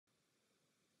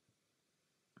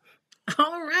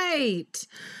All right.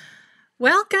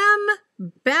 Welcome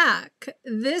back.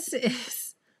 This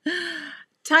is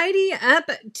Tidy Up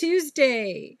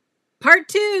Tuesday, part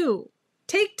two,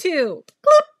 take two.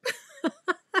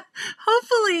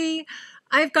 Hopefully,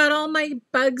 I've got all my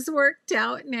bugs worked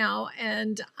out now,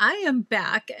 and I am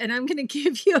back, and I'm going to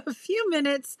give you a few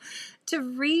minutes to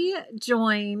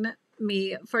rejoin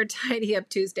me for Tidy Up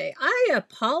Tuesday. I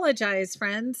apologize,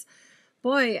 friends.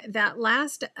 Boy, that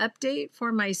last update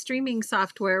for my streaming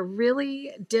software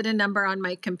really did a number on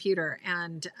my computer,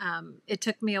 and it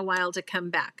took me a while to come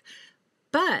back.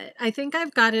 But I think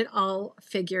I've got it all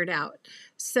figured out.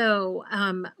 So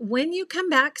when you come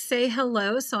back, say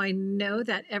hello so I know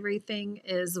that everything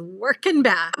is working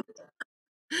back.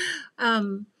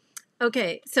 Um,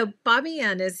 okay, so Bobby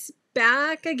Ann is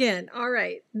back again. All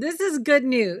right, this is good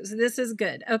news. This is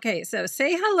good. Okay, so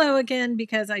say hello again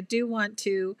because I do want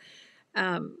to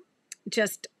um,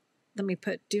 just let me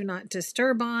put do not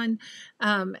disturb on.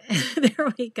 There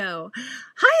we go.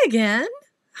 Hi again.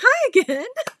 Hi again.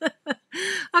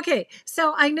 Okay,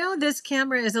 so I know this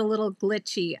camera is a little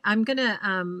glitchy. I'm going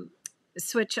to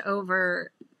switch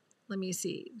over. Let me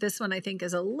see. This one I think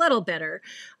is a little better.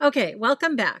 Okay,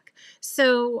 welcome back.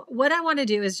 So, what I want to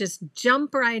do is just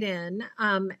jump right in.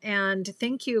 And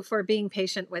thank you for being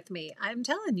patient with me. I'm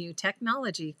telling you,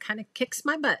 technology kind of kicks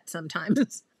my butt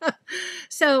sometimes.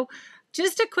 So,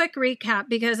 just a quick recap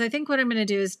because I think what I'm going to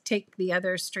do is take the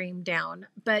other stream down,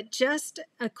 but just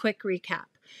a quick recap.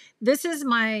 This is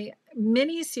my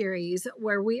mini series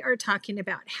where we are talking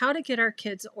about how to get our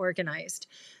kids organized.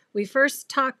 We first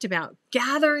talked about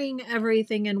gathering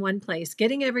everything in one place,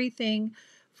 getting everything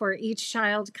for each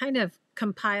child kind of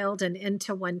compiled and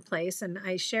into one place. And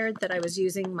I shared that I was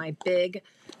using my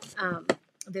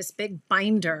this big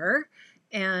binder.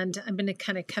 And I'm going to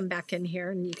kind of come back in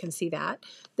here and you can see that.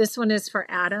 This one is for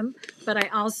Adam, but I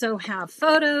also have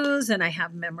photos and I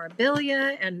have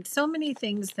memorabilia and so many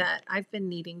things that I've been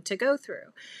needing to go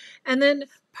through. And then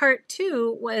part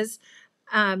two was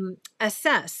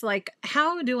assess, like,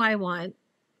 how do I want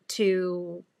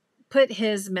to put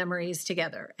his memories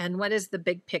together and what is the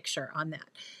big picture on that?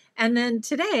 And then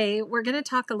today we're going to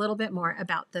talk a little bit more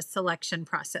about the selection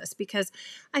process because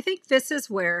I think this is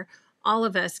where all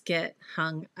of us get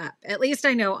hung up. At least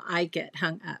I know I get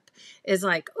hung up. Is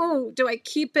like, oh, do I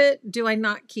keep it? Do I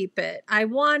not keep it? I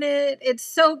want it. It's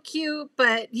so cute,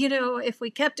 but if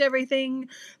we kept everything,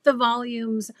 the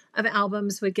volumes of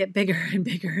albums would get bigger and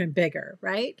bigger and bigger,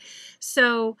 right?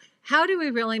 So, how do we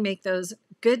really make those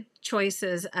good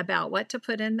choices about what to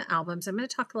put in the albums? I'm going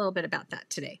to talk a little bit about that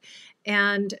today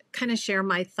and kind of share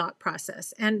my thought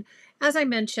process. And as I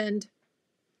mentioned,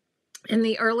 in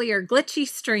the earlier glitchy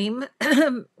stream,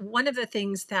 one of the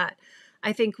things that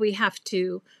I think we have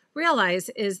to realize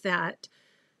is that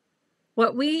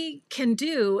what we can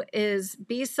do is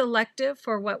be selective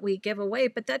for what we give away,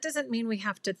 but that doesn't mean we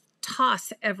have to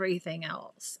toss everything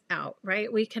else out,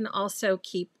 right? We can also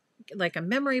keep like a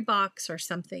memory box or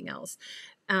something else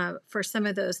for some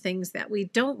of those things that we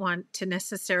don't want to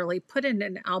necessarily put in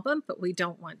an album, but we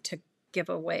don't want to give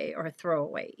away or throw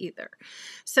away either.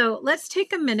 So let's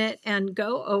take a minute and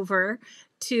go over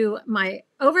to my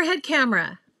overhead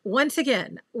camera. Once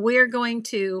again, we're going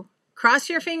to cross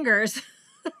your fingers.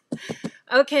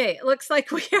 Okay, it looks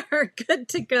like we are good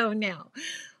to go now.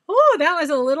 Oh, that was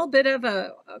a little bit of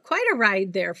quite a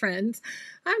ride there, friends.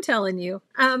 I'm telling you.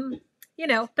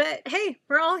 But hey,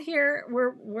 we're all here.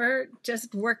 We're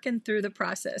just working through the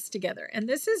process together. And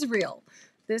this is real.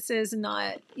 This is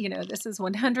not, this is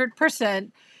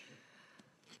 100%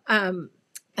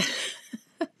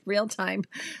 real time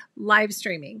live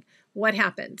streaming. What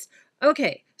happens?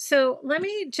 Okay, so let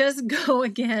me just go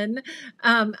again.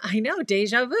 I know,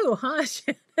 deja vu, huh?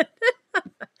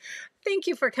 Thank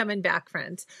you for coming back,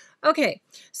 friends. Okay,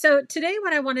 so today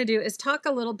what I want to do is talk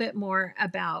a little bit more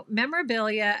about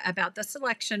memorabilia, about the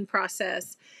selection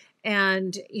process,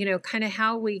 and kind of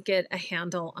how we get a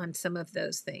handle on some of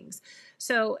those things.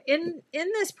 So in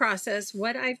this process,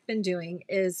 what I've been doing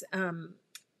is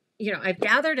I've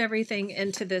gathered everything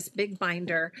into this big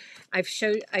binder. I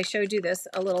showed you this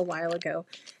a little while ago.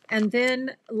 And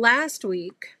then last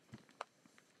week,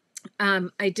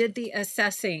 I did the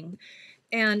assessing.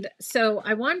 And so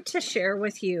I want to share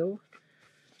with you,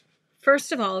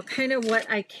 first of all, kind of what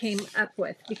I came up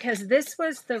with, because this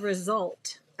was the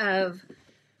result of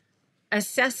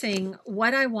assessing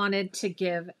what I wanted to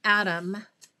give Adam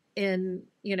in,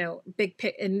 in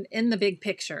the big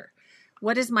picture.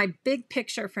 What is my big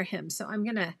picture for him? So I'm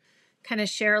going to kind of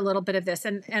share a little bit of this.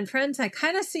 And friends, I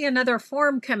kind of see another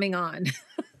form coming on,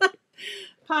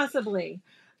 possibly.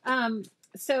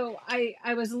 So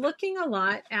I was looking a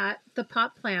lot at the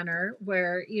pop planner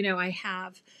where,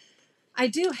 I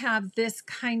do have this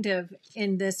kind of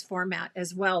in this format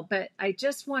as well, but I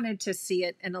just wanted to see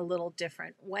it in a little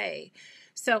different way.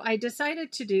 So I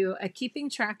decided to do a keeping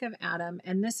track of Adam,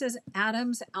 and this is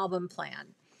Adam's album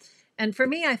plan. And for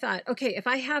me, I thought, okay, if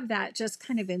I have that just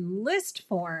kind of in list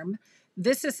form,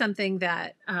 this is something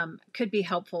that could be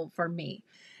helpful for me.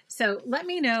 So let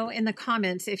me know in the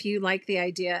comments if you like the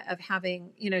idea of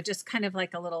having, just kind of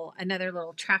like another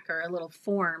little tracker, a little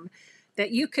form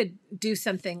that you could do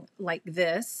something like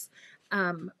this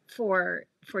for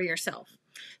yourself.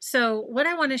 So what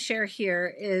I want to share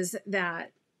here is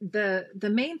that the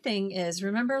main thing is,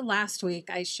 remember last week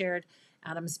I shared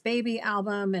Adam's Baby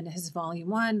album and his volume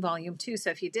 1, volume 2.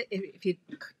 So if you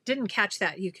didn't catch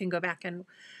that, you can go back and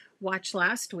watch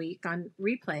last week on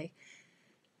replay.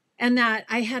 And that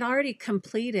I had already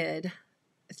completed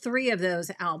 3 of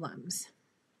those albums.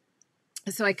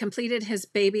 So I completed his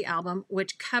baby album,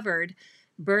 which covered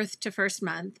birth to first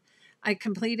month. I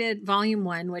completed volume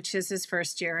 1, which is his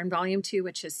first year, and volume 2,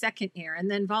 which is second year. And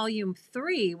then volume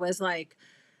 3 was like,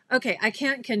 okay, I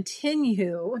can't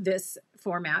continue this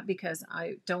format because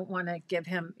I don't want to give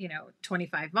him,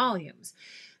 25 volumes.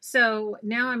 So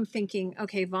now I'm thinking,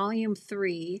 okay, volume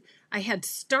 3, I had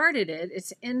started it,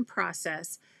 it's in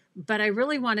process, but I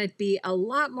really want to be a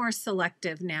lot more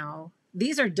selective now.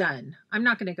 These are done. I'm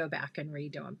not going to go back and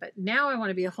redo them, but now I want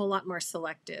to be a whole lot more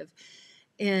selective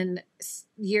in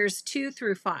years 2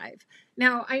 through 5.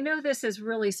 Now, I know this is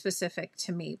really specific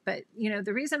to me, but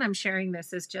the reason I'm sharing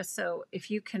this is just so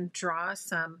if you can draw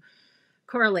some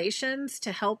correlations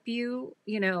to help you,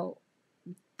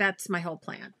 that's my whole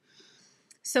plan.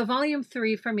 So volume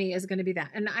 3 for me is going to be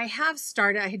that. And I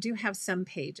do have some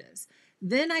pages.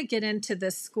 Then I get into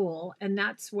the school, and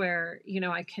that's where,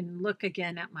 I can look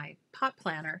again at my pop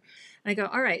planner. And I go,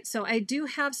 all right, so I do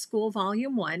have school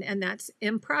volume 1, and that's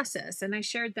in process. And I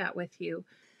shared that with you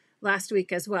last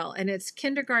week as well. And it's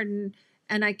kindergarten,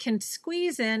 and I can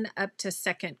squeeze in up to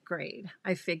second grade.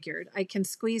 I figured I can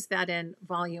squeeze that in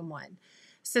volume 1.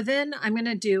 So then I'm going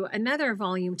to do another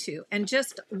volume 2, and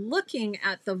just looking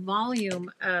at the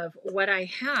volume of what I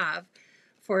have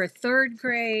for third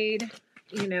grade,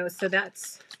 so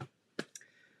that's,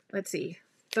 let's see,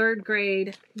 third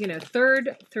grade,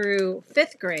 third through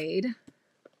fifth grade,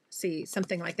 see,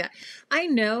 something like that. I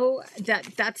know that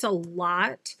that's a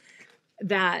lot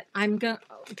that I'm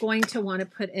going to want to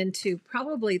put into,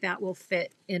 probably that will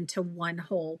fit into one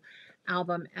whole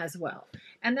album as well.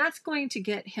 And that's going to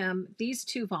get him, these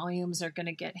 2 volumes are going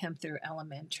to get him through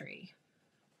elementary.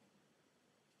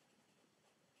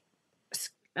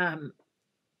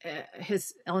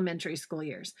 His elementary school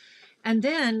years. And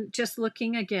then just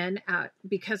looking again at,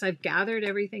 because I've gathered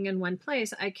everything in one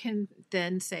place, I can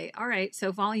then say, all right,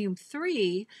 so volume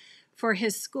 3 for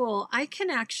his school, I can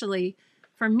actually,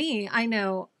 for me, I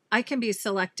know I can be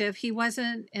selective. He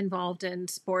wasn't involved in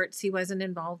sports. He wasn't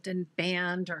involved in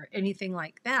band or anything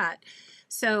like that.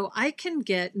 So I can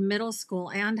get middle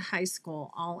school and high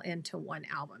school all into one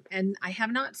album. And I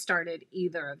have not started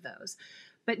either of those.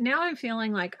 But now I'm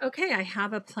feeling like, okay, I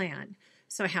have a plan.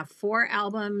 So I have 4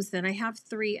 albums, then I have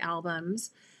 3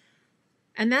 albums.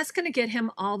 And that's going to get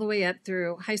him all the way up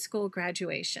through high school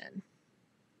graduation.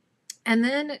 And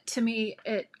then to me,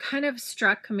 it kind of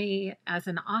struck me as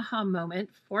an aha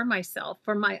moment for myself,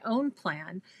 for my own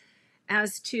plan,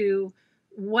 as to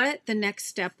what the next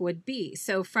step would be.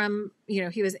 So from,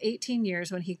 he was 18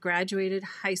 years when he graduated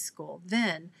high school.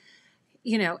 Then,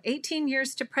 18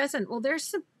 years to present. Well, there's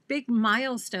some big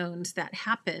milestones that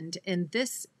happened in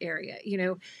this area.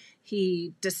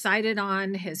 He decided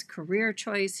on his career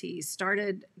choice. He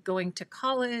started going to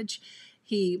college.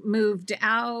 He moved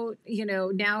out.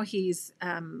 Now he's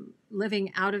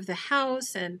living out of the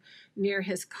house and near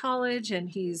his college, and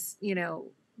he's,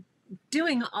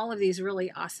 doing all of these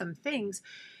really awesome things.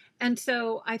 And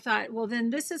so I thought, well, then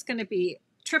this is going to be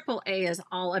triple A is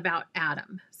all about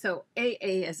Adam. So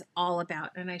AA is all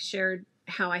about, and I shared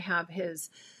how I have his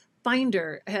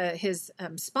binder, his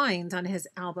spines on his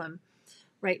album.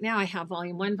 Right now I have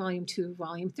volume 1, volume 2,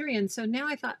 volume 3. And so now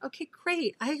I thought, okay,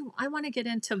 great. I want to get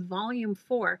into volume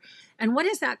 4. And what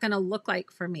is that going to look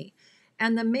like for me?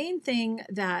 And the main thing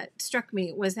that struck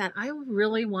me was that I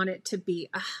really want it to be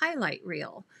a highlight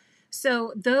reel.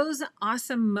 So those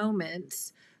awesome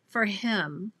moments for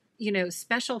him,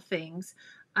 special things,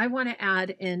 I want to add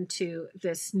into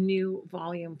this new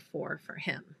volume 4 for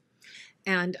him.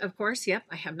 And of course, yep,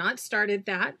 I have not started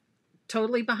that.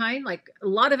 Totally behind. Like a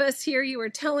lot of us here, you were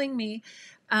telling me,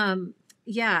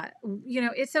 yeah,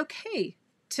 it's okay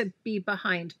to be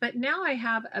behind, but now I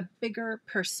have a bigger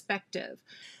perspective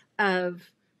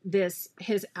of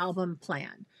his album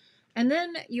plan. And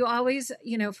then you always,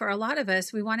 for a lot of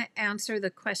us, we want to answer the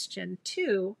question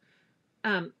too.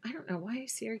 I don't know why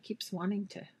Sierra keeps wanting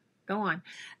to go on.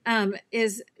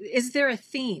 Is there a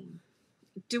theme?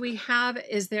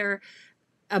 Is there,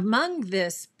 among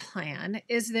this plan,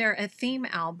 is there a theme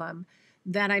album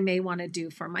that I may want to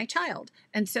do for my child?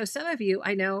 And so some of you,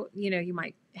 I know, you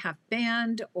might have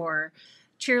band or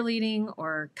cheerleading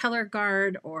or color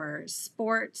guard or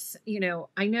sports.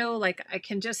 I know, like, I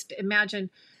can just imagine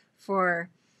for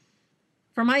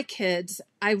my kids,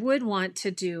 I would want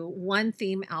to do one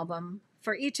theme album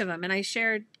for each of them. And I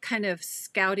shared kind of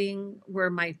scouting where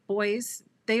my boys,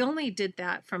 they only did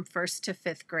that from 1st to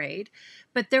 5th grade,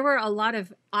 but there were a lot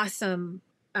of awesome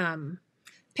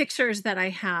pictures that I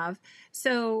have.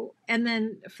 So, and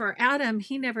then for Adam,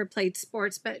 he never played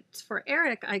sports, but for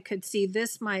Eric, I could see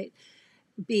this might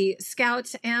be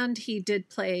scouts, and he did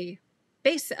play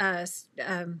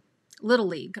Little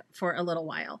League for a little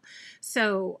while.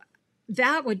 So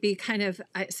that would be kind of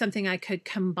something I could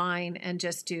combine and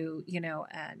just do,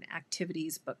 an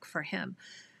activities book for him,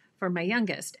 for my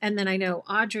youngest. And then I know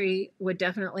Audrey would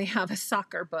definitely have a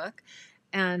soccer book,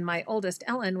 and my oldest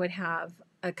Ellen would have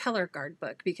a color guard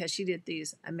book because she did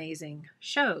these amazing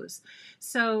shows.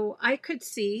 So I could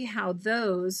see how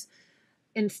those,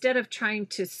 instead of trying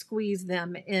to squeeze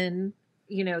them in,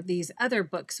 these other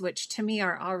books, which to me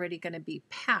are already going to be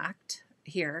packed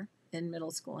here in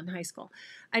middle school and high school,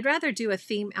 I'd rather do a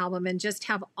theme album and just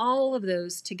have all of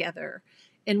those together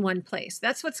in one place.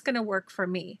 That's what's going to work for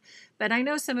me. But I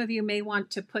know some of you may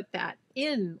want to put that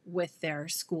in with their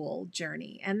school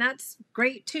journey, and that's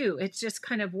great too. It's just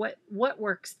kind of what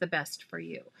works the best for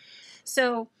you.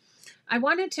 So I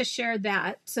wanted to share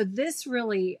that. So this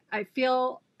really, I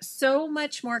feel so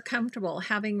much more comfortable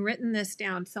having written this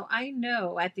down. So I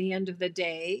know at the end of the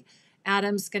day,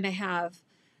 Adam's going to have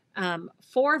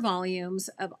 4 volumes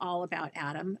of All About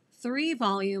Adam, 3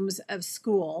 volumes of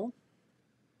school,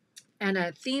 and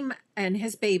a theme and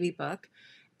his baby book,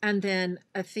 and then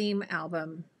a theme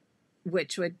album,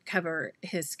 which would cover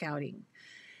his scouting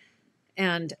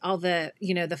and all the,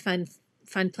 the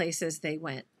fun places they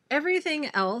went. Everything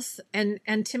else, and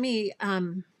to me,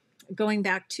 going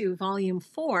back to volume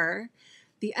 4,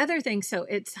 the other thing, so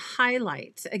it's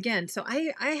highlights again. So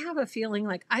I have a feeling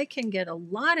like I can get a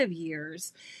lot of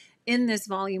years in this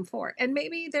volume 4, and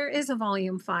maybe there is a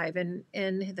volume 5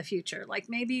 in the future. Like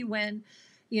maybe when,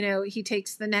 he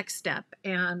takes the next step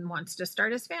and wants to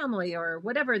start his family or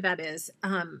whatever that is.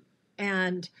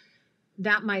 And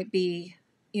that might be,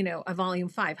 a volume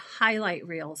 5 highlight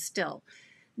reel still.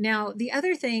 Now, the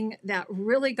other thing that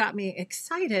really got me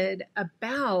excited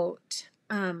about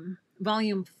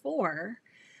volume 4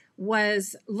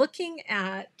 was looking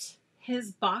at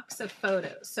his box of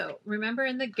photos. So remember,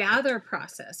 in the gather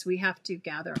process, we have to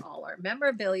gather all our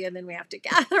memorabilia, and then we have to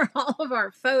gather all of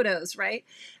our photos, right?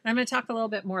 And I'm going to talk a little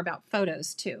bit more about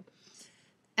photos too.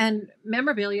 And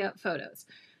memorabilia photos.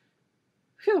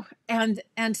 Whew. And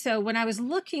so when I was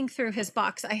looking through his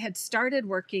box, I had started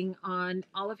working on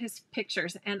all of his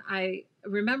pictures, and I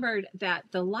remembered that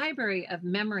the Library of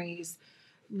Memories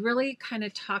really kind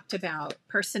of talked about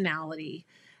personality.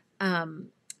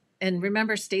 And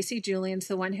remember, Stacy Julian's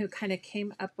the one who kind of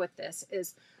came up with this,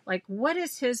 is like, what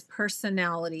is his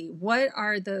personality? What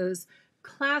are those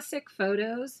classic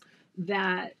photos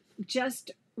that just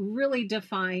really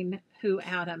define who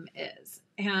Adam is?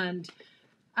 And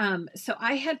so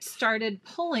I had started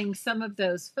pulling some of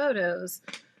those photos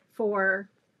for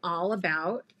All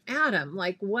About Adam.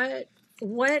 Like what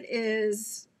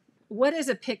is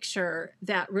a picture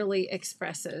that really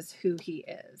expresses who he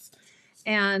is?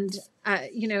 And,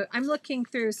 I'm looking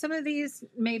through some of these,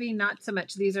 maybe not so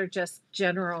much. These are just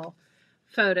general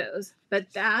photos,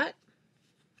 but that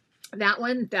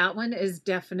one is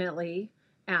definitely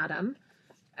Adam,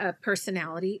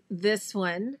 personality. This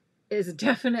one is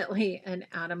definitely an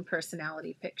Adam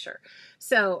personality picture.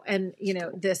 So, and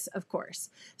this, of course.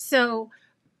 So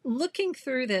looking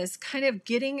through this, kind of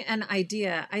getting an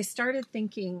idea, I started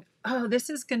thinking, oh, this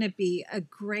is going to be a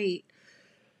great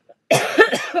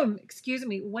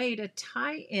way to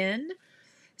tie in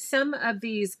some of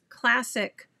these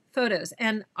classic photos.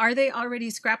 And are they already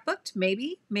scrapbooked?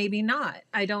 Maybe, maybe not.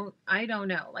 I don't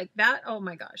know. Like that, oh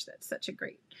my gosh, that's such a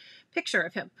great picture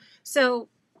of him. So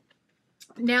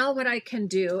now what I can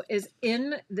do is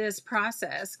in this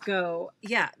process go,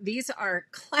 yeah, these are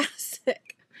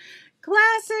classic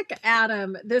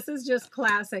Adam. This is just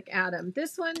classic Adam.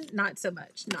 This one, not so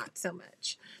much.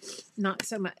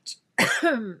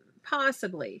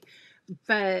 Possibly.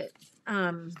 But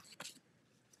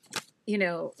you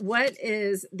know, what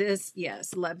is this?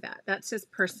 Yes, love that. That's his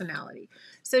personality.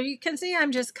 So you can see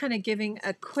I'm just kind of giving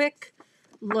a quick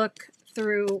look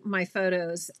through my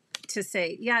photos to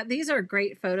say, yeah, these are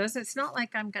great photos. It's not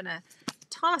like I'm going to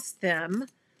toss them,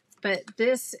 but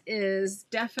this is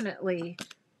definitely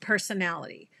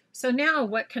personality. So now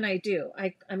what can I do?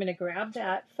 I'm going to grab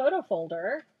that photo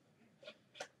folder,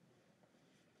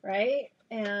 right?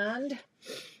 And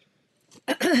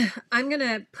I'm going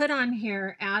to put on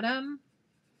here Adam,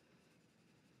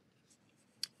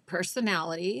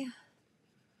 personality,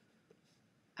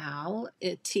 Al,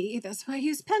 T, that's why I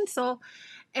use pencil.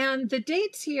 And the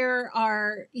dates here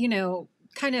are, you know,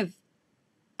 kind of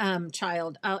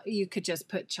you could just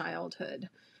put childhood.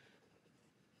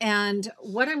 And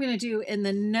what I'm going to do in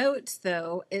the notes,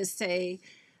 though, is say,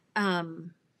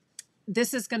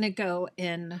 this is going to go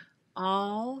in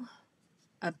all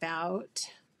about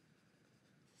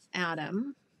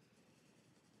Adam,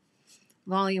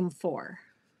 volume 4.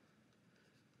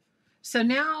 So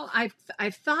now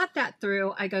I've thought that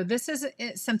through. I go, this is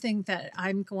something that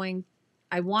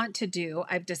I want to do.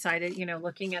 I've decided, you know,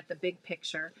 looking at the big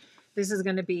picture, this is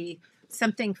going to be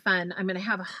something fun. I'm going to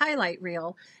have a highlight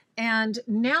reel. And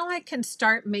now I can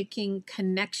start making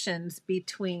connections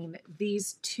between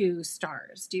these two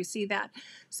stars. Do you see that?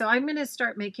 So I'm going to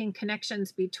start making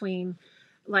connections between,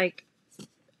 like,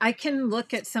 I can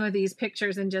look at some of these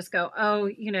pictures and just go, oh,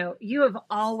 you know, you have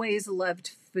always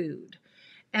loved food,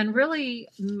 and really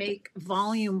make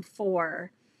volume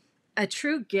 4 a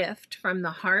true gift from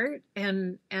the heart,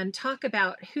 and talk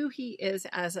about who he is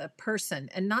as a person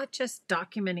and not just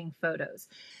documenting photos.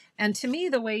 And to me,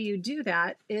 the way you do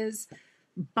that is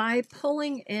by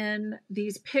pulling in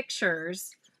these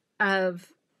pictures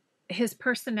of his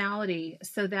personality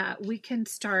so that we can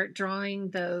start drawing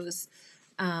those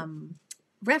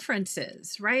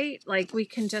references, right? Like we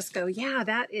can just go, yeah,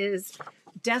 that is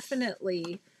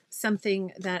definitely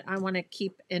something that I want to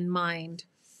keep in mind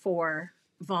for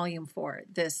volume 4,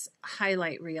 this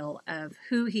highlight reel of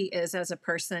who he is as a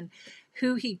person,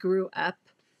 who he grew up,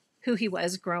 who he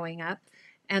was growing up,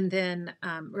 and then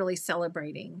really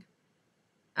celebrating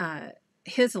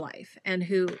his life and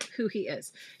who he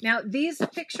is. Now, these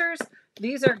pictures,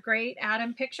 these are great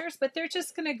Adam pictures, but they're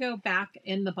just going to go back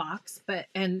in the box, but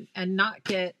and not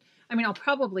get, I mean, I'll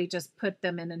probably just put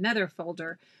them in another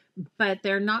folder, but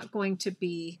they're not going to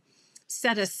be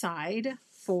set aside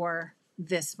for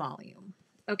this volume.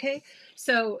 Okay,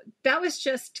 so that was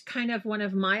just kind of one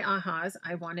of my ahas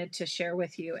I wanted to share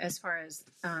with you as far as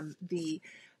the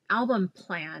album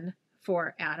plan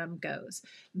for Adam goes.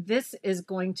 This is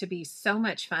going to be so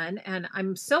much fun, and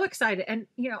I'm so excited. And,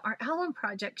 you know, our album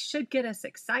project should get us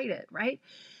excited, right?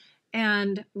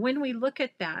 And when we look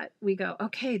at that, we go,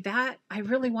 okay, that, I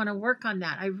really want to work on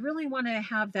that. I really want to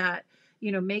have that,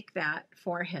 you know, make that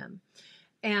for him.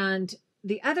 And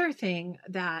the other thing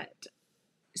that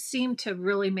seemed to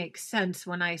really make sense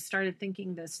when I started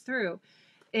thinking this through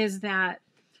is that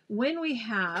when we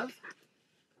have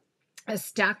a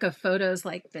stack of photos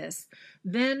like this,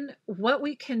 then what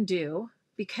we can do,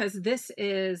 because this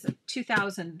is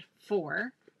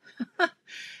 2004,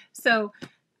 so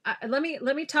let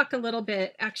me talk a little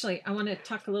bit. Actually, I want to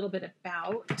talk a little bit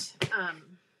about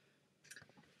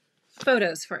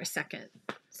photos for a second.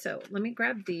 So let me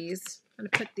grab these. I'm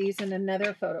going to put these in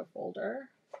another photo folder.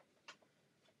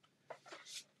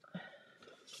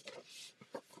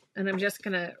 And I'm just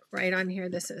going to write on here,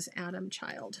 this is Adam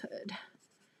childhood.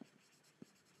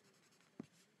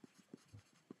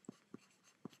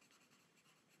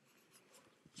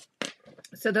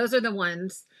 So those are the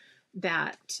ones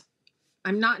that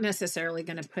I'm not necessarily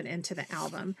going to put into the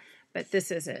album, but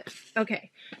this is it.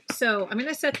 Okay, so I'm going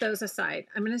to set those aside.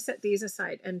 I'm going to set these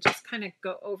aside and just kind of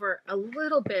go over a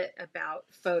little bit about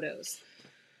photos.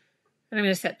 And I'm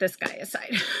going to set this guy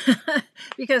aside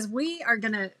because we are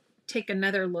going to take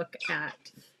another look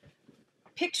at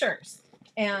pictures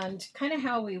and kind of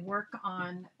how we work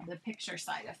on the picture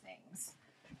side of things.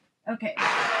 Okay.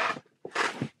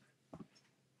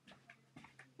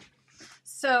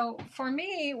 So for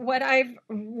me, what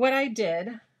I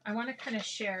did, I want to kind of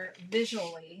share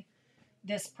visually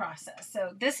this process.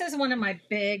 So this is one of my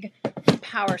big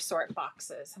power sort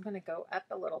boxes. I'm going to go up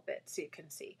a little bit so you can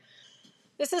see.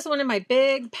 This is one of my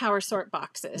big power sort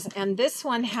boxes, and this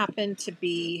one happened to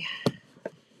be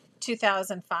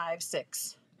 2005,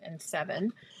 6, and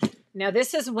 7. Now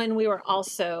this is when we were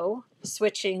also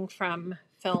switching from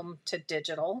film to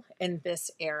digital in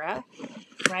this era,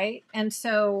 right? And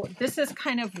so this is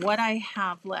kind of what I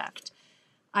have left.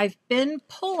 I've been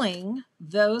pulling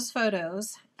those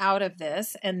photos out of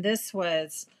this, and this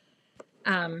was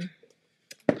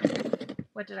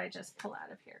what did I just pull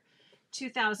out of here?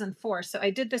 2004. So I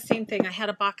did the same thing. I had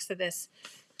a box of this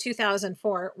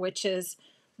 2004, which is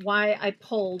why I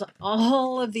pulled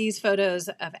all of these photos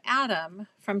of Adam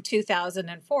from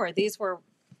 2004. These were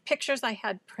pictures I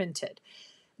had printed.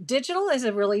 Digital is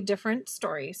a really different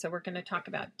story. So we're going to talk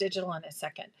about digital in a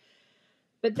second.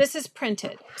 But this is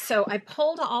printed. So I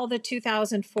pulled all the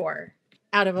 2004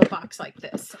 out of a box like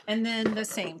this. And then the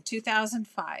same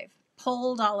 2005,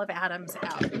 pulled all of Adam's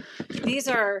out. These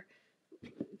are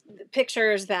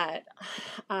pictures that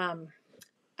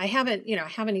I haven't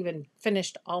even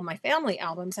finished all my family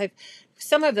albums.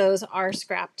 Some of those are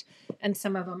scrapped and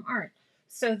some of them aren't.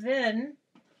 So then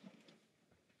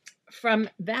from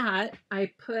that,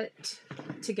 I put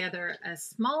together a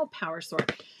small power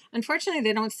sort. Unfortunately,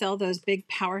 they don't sell those big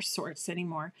power sorts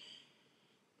anymore.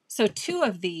 So 2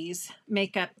 of these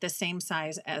make up the same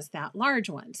size as that large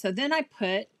one. So then I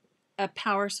put a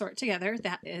power sort together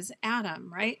that is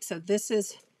Adam, right? So this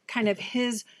is kind of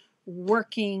his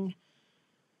working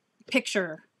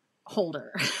picture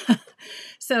holder.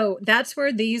 So that's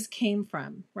where these came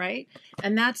from, right?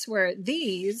 And that's where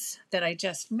these that I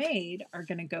just made are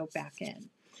going to go back in.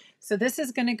 So this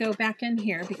is going to go back in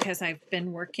here because I've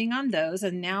been working on those,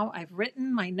 and now I've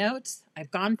written my notes.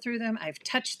 I've gone through them. I've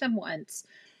touched them once.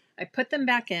 I put them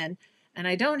back in, and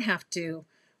I don't have to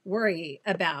worry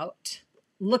about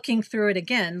looking through it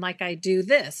again like I do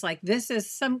this. Like this is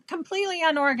some completely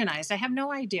unorganized. I have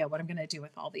no idea what I'm going to do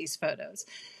with all these photos.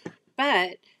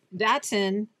 But that's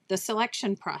in the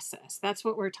selection process. That's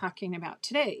what we're talking about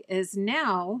today, is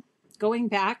now going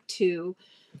back to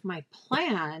my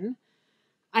plan.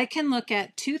 I can look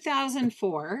at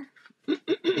 2004.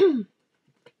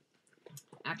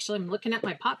 Actually, I'm looking at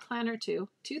my pop planner too,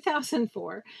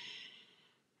 2004.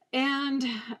 And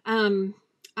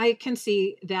I can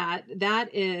see that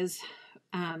that is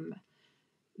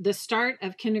the start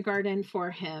of kindergarten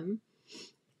for him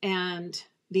and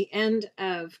the end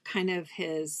of kind of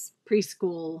his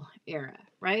preschool era,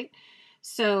 right?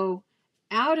 So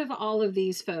out of all of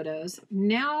these photos,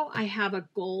 now I have a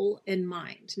goal in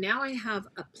mind. Now I have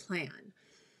a plan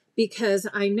because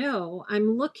I know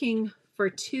I'm looking for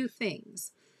 2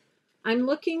 things. I'm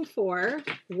looking for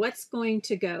what's going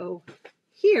to go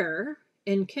here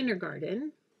in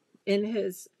kindergarten in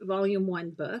his volume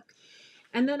 1 book.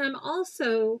 And then I'm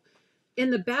also in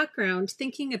the background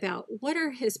thinking about what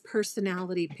are his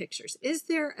personality pictures. Is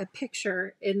there a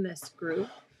picture in this group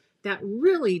that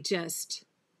really just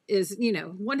is,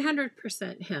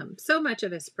 100% him, so much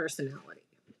of his personality?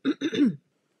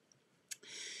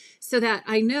 So that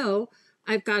I know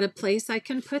I've got a place I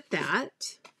can put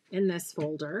that in this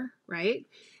folder, right?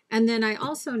 And then I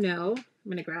also know,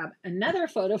 I'm going to grab another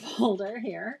photo folder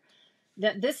here,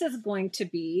 that this is going to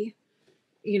be,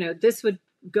 this would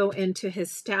go into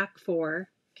his stack for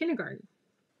kindergarten.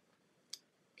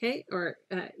 Okay, or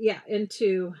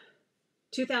into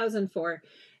 2004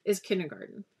 is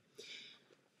kindergarten.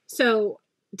 So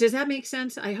does that make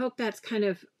sense? I hope that's kind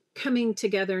of coming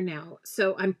together now.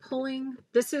 So I'm pulling,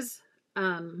 this is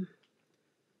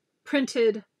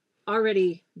printed,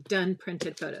 already done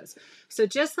printed photos. So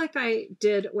just like I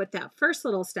did with that first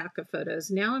little stack of photos,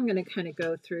 now I'm going to kind of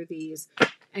go through these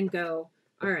and go,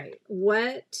 all right,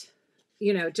 what,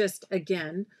 just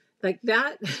again, like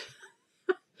that,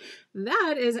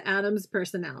 that is Adam's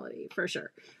personality for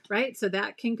sure, right? So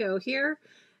that can go here.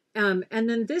 And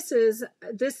then this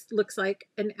looks like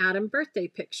an Adam birthday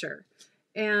picture.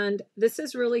 And this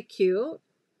is really cute.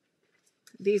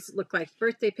 These look like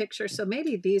birthday pictures. So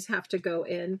maybe these have to go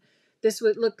in. This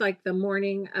would look like the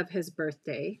morning of his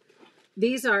birthday.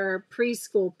 These are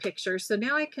preschool pictures. So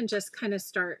now I can just kind of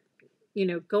start,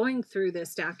 going through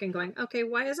this stack and going, okay,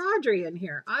 why is Audrey in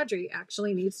here? Audrey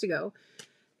actually needs to go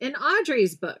in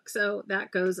Audrey's book. So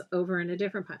that goes over in a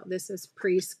different pile. This is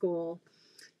preschool.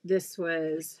 This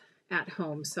was at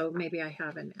home. So maybe I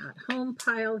have an at home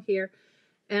pile here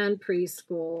and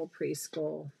preschool.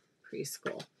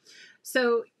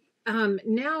 So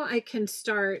now I can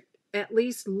start at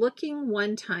least looking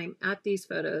one time at these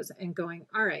photos and going,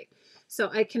 all right, so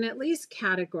I can at least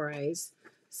categorize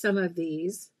some of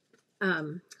these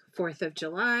 4th of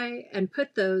July and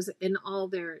put those in all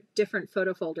their different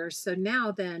photo folders. So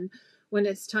now then, when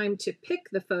it's time to pick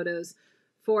the photos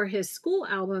for his school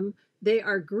album, they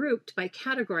are grouped by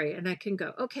category. And I can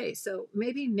go, okay, so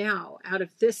maybe now out of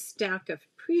this stack of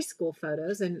preschool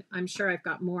photos, and I'm sure I've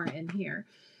got more in here,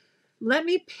 let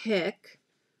me pick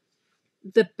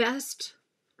the best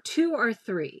 2 or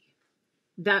 3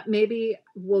 that maybe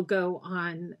will go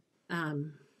on.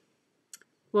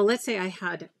 Well, let's say I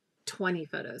had 20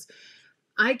 photos.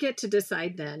 I get to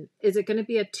decide then, is it going to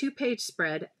be a 2-page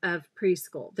spread of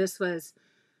preschool? This was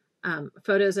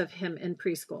photos of him in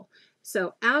preschool.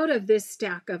 So out of this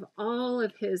stack of all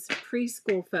of his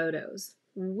preschool photos,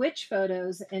 which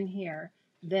photos in here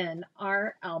then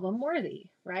are album worthy,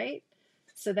 right?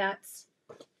 So that's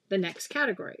the next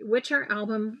category, which are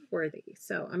album worthy.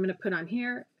 So I'm going to put on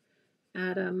here,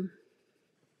 Adam,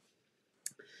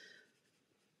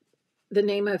 the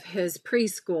name of his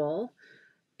preschool,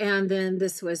 and then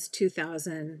this was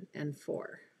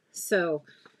 2004. So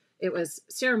it was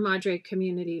Sierra Madre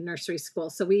Community Nursery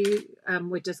School. So we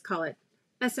would just call it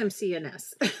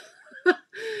SMCNS.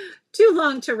 Too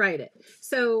long to write it.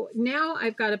 So now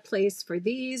I've got a place for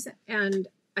these, and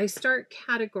I start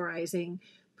categorizing,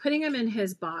 putting them in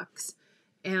his box,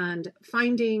 and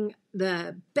finding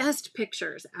the best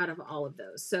pictures out of all of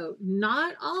those. So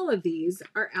not all of these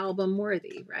are album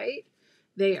worthy, right?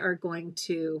 They are going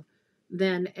to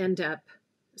then end up,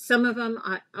 some of them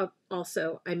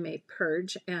I may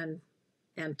purge and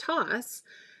toss,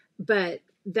 but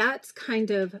that's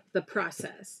kind of the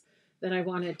process that I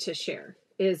wanted to share,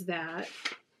 is that,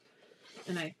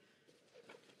 and I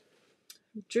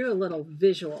drew a little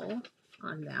visual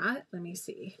on that. Let me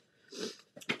see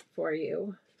for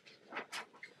you.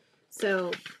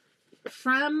 So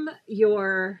from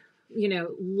your,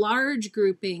 large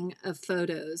grouping of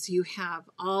photos, you have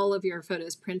all of your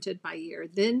photos printed by year.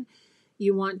 Then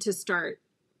you want to start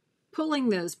pulling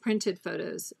those printed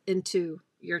photos into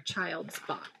your child's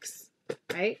box,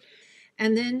 right?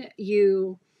 And then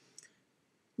you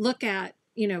look at,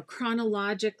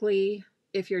 chronologically,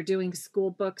 if you're doing school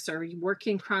books or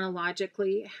working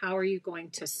chronologically, how are you going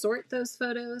to sort those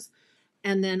photos?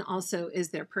 And then also, is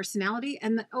there personality?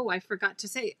 And I forgot to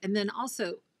say, and then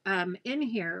also in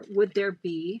here, would there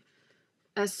be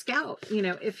a scout?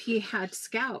 If he had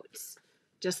scouts,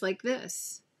 just like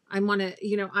this, I want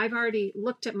to, I've already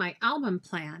looked at my album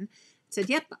plan, said,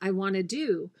 yep, I want to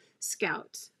do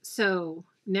scouts. So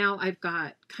now I've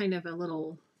got kind of a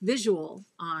little visual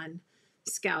on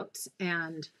scouts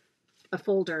and a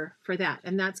folder for that.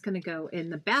 And that's going to go in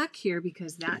the back here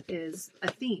because that is a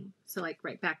theme. So like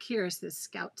right back here is this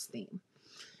scouts theme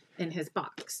in his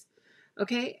box.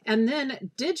 Okay. And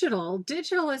then digital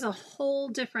is a whole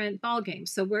different ballgame.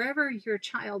 So wherever your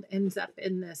child ends up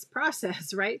in this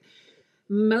process, right?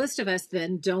 Most of us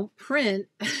then don't print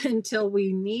until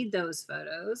we need those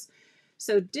photos.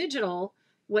 So digital,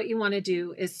 what you want to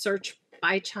do is search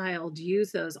by child,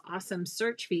 use those awesome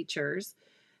search features,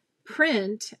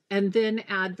 print, and then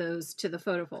add those to the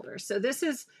photo folder. So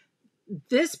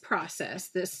this process,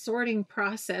 this sorting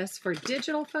process for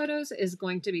digital photos is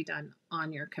going to be done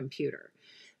on your computer.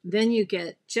 Then you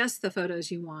get just the photos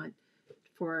you want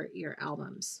for your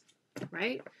albums,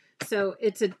 right? So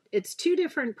it's two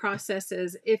different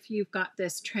processes if you've got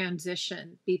this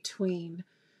transition between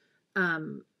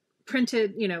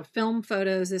printed, film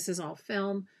photos, this is all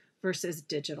film, versus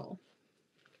digital.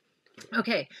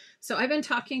 Okay, so I've been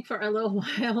talking for a little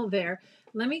while there.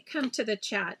 Let me come to the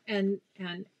chat and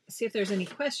see if there's any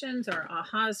questions or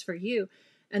ahas for you.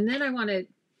 And then I want to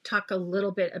talk a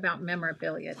little bit about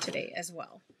memorabilia today as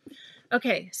well.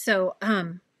 Okay, so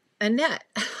Annette,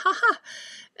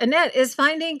 Annette is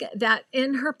finding that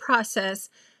in her process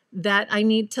that I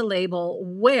need to label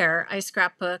where I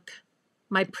scrapbook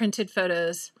my printed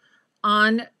photos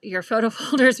on your photo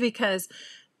folders, because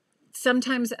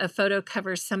sometimes a photo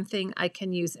covers something I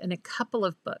can use in a couple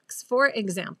of books. For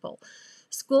example,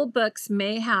 school books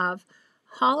may have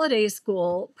holiday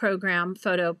school program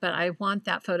photo, but I want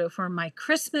that photo for my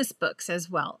Christmas books as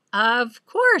well. Of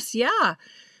course, yeah.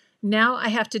 Now I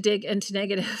have to dig into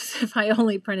negatives if I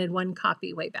only printed one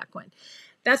copy way back when.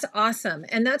 That's awesome.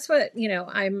 And that's what,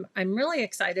 I'm really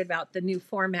excited about the new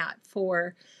format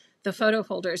for the photo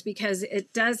folders, because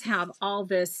it does have all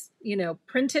this,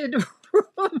 printed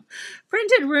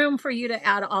room for you to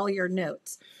add all your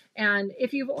notes. And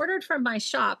if you've ordered from my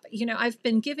shop, I've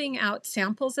been giving out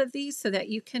samples of these so that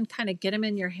you can kind of get them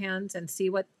in your hands and see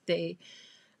what they,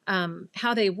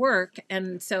 how they work.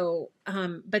 And so,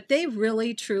 but they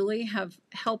really, truly have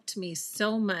helped me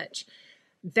so much.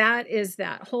 That is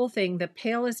that whole thing. The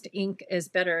palest ink is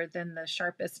better than the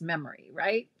sharpest memory,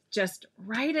 right? Just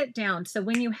write it down. So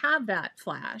when you have that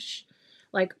flash,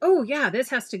 like, oh yeah, this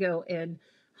has to go in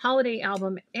holiday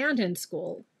album and in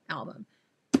school album.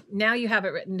 Now you have it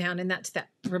written down, and that's that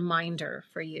reminder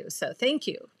for you. So thank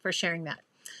you for sharing that.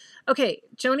 Okay,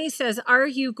 Joni says, are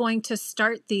you going to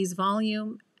start these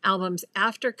volume albums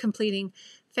after completing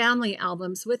family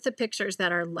albums with the pictures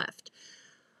that are left?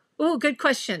 Oh, good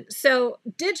question. So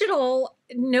digital,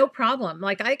 no problem.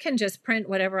 Like I can just print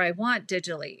whatever I want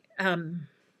digitally.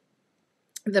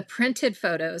 The printed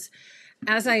photos,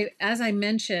 as I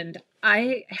mentioned,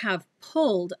 I have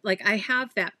pulled, like I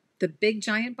have that, the big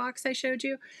giant box I showed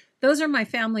you. Those are my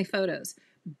family photos,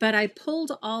 but I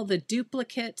pulled all the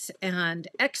duplicates and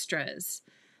extras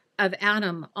of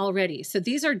Adam already. So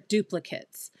these are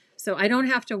duplicates. So I don't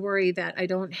have to worry that I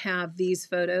don't have these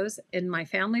photos in my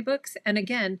family books. And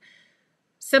again,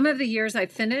 some of the years I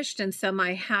finished and some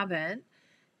I haven't.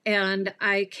 And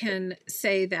I can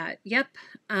say that, yep,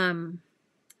 I've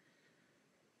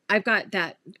got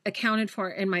that accounted for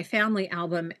in my family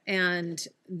album. And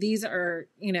these are,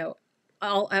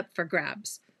 all up for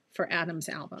grabs for Adam's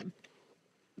album.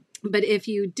 But if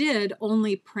you did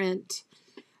only print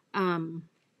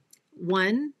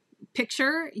one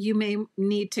picture, you may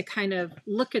need to kind of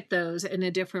look at those in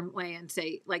a different way and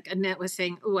say, like Annette was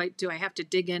saying, oh, do I have to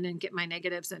dig in and get my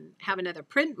negatives and have another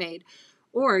print made?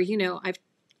 Or, I've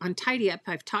on Tidy Up,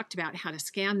 I've talked about how to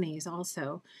scan these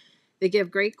also. They give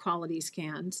great quality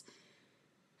scans,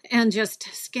 and just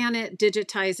scan it,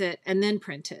 digitize it, and then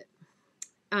print it.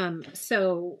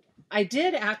 So I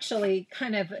did actually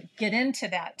kind of get into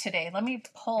that today. Let me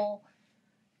pull,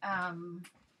 and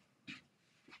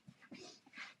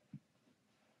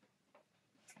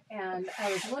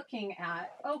I was looking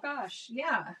at, oh gosh,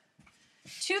 yeah,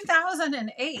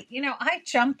 2008.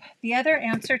 The other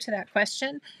answer to that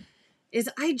question is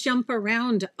I jump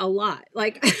around a lot.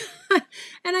 Like, and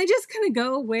I just kind of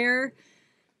go where,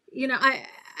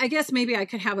 I guess maybe I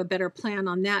could have a better plan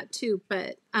on that too.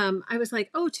 But I was like,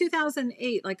 oh,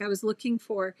 2008. Like I was looking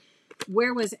for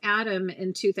where was Adam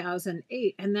in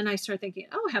 2008. And then I started thinking,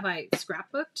 oh, have I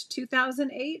scrapbooked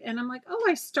 2008? And I'm like, oh,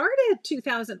 I started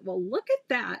 2000. Well, look at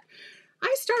that.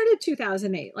 I started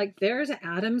 2008. Like there's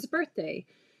Adam's birthday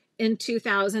in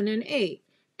 2008.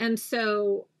 And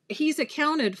so he's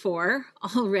accounted for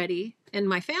already in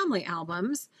my family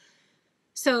albums.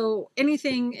 So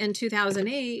anything in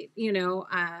 2008,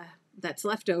 that's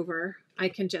left over, I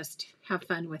can just have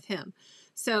fun with him.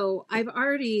 So I've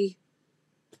already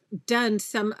done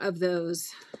some of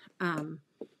those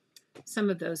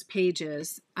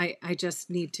pages. I just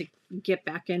need to get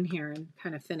back in here and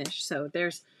kind of finish. So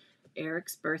there's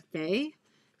Eric's birthday,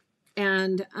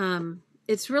 and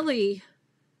it's really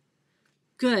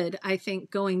good, I think,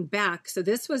 going back. So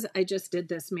I just did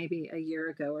this maybe a year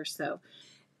ago or so,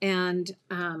 and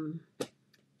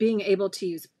being able to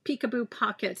use peekaboo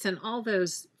pockets and all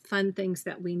those fun things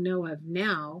that we know of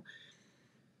now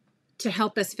to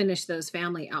help us finish those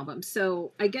family albums.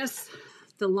 So I guess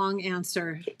the long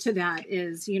answer to that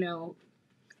is,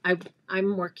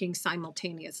 I'm working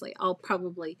simultaneously. I'll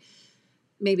probably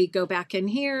maybe go back in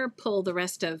here, pull the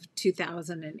rest of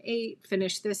 2008,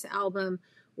 finish this album,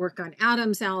 work on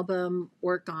Adam's album,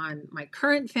 work on my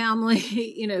current family,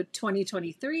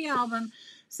 2023 album.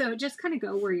 So just kind of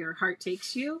go where your heart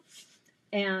takes you,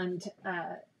 and,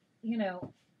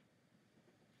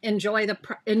 enjoy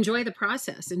the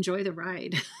process, enjoy the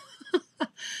ride.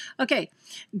 Okay.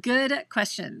 Good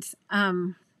questions.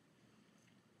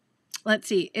 Let's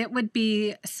see. It would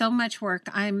be so much work.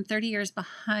 I'm 30 years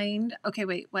behind. Okay,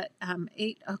 wait, what?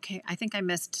 8. Okay, I think I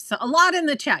missed a lot in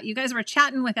the chat. You guys were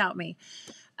chatting without me.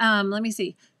 Let me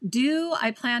see. Do I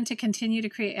plan to continue to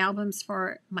create albums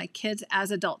for my kids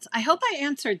as adults? I hope I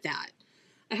answered that.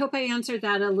 I hope I answered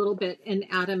that a little bit in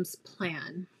Adam's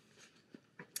plan.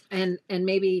 And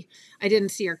maybe I didn't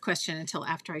see your question until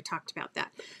after I talked about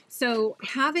that. So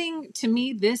to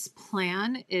me, this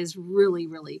plan is really,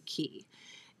 really key.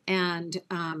 And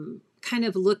kind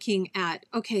of looking at,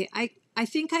 okay, I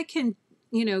think I can,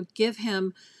 give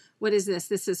him, what is this?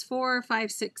 This is 4,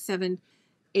 5, 6, 7,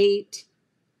 8.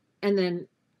 And then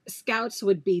Scouts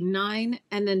would be 9.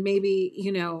 And then maybe,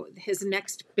 his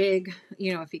next big,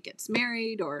 if he gets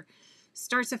married or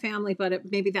starts a family,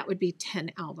 but maybe that would be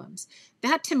 10 albums.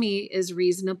 That to me is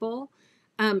reasonable.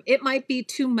 It might be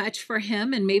too much for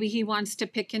him, and maybe he wants to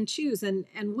pick and choose. And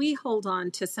we hold on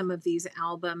to some of these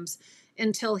albums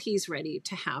until he's ready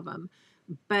to have them.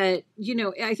 But,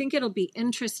 I think it'll be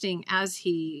interesting as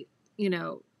he,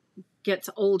 gets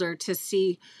older to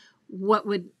see what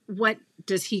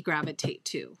does he gravitate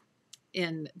to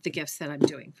in the gifts that I'm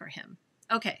doing for him.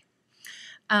 Okay.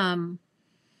 And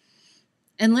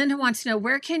Linda wants to know,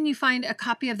 where can you find a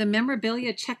copy of the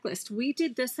memorabilia checklist? We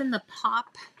did this in the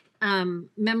POP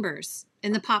members,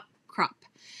 in the POP crop.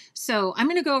 So I'm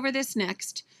going to go over this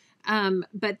next.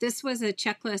 But this was a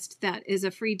checklist that is a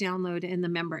free download in the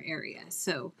member area.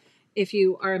 So if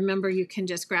you are a member, you can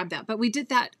just grab that. But we did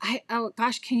that. Oh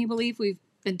gosh, can you believe we've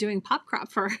been doing Pop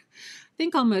Crop for, I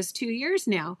think, almost 2 years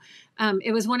now.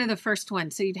 It was one of the first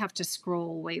ones, so you'd have to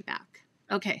scroll way back.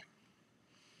 Okay.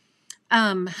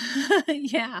 Um,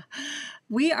 yeah,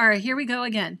 here we go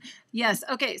again. Yes.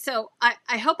 Okay. So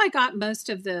I hope I got most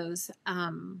of those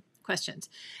questions.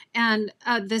 And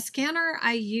the scanner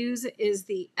I use is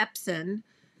the Epson.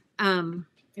 In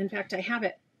fact, I have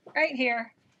it right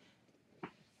here.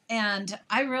 And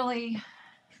I really,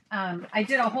 I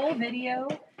did a whole video.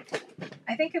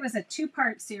 I think it was a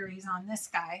 2-part series on this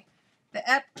guy, the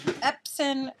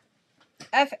Epson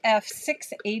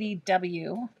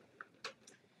FF680W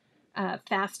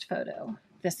fast photo,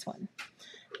 this one.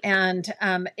 And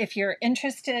if you're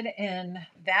interested in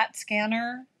that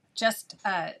scanner, just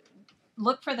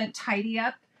look for the Tidy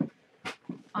Up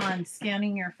on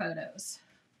scanning your photos.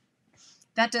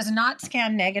 That does not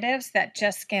scan negatives, that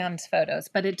just scans photos,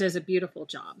 but it does a beautiful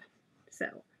job.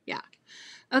 So, yeah.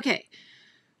 Okay.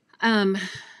 I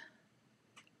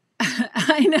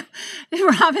know.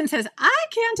 Robin says, I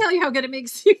can't tell you how good it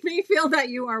makes me feel that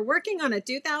you are working on a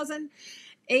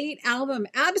 2008 album.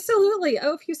 Absolutely.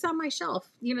 Oh, if you saw my shelf,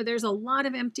 there's a lot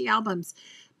of empty albums,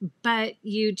 but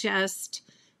you just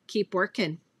keep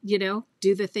working, do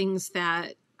the things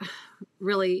that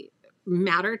really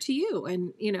matter to you.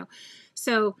 And,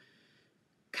 so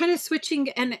kind of switching.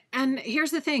 And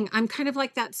here's the thing. I'm kind of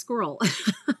like that squirrel.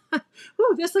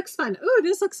 Oh, this looks fun. Oh,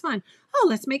 this looks fun. Oh,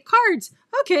 let's make cards.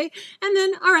 Okay. And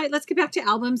then, all right, let's get back to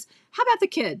albums. How about the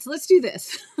kids? Let's do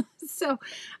this. So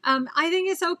I think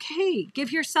it's okay.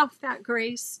 Give yourself that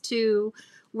grace to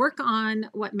work on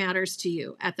what matters to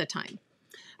you at the time.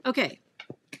 Okay.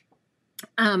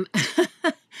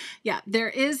 Yeah, there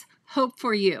is hope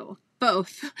for you.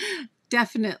 Both.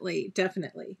 Definitely.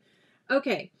 Definitely.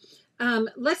 Okay.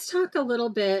 Let's talk a little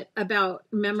bit about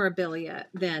memorabilia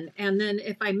then. And then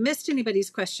if I missed anybody's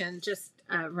question, just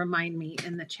remind me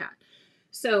in the chat.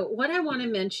 So what I want to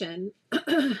mention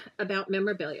about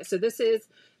memorabilia. So this is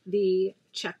the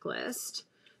checklist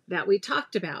that we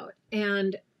talked about.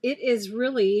 And it is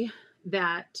really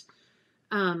that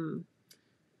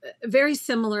very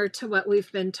similar to what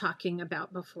we've been talking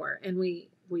about before. And we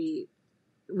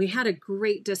had a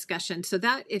great discussion. So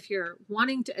that if you're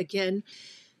wanting to, again,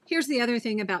 here's the other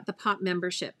thing about the POP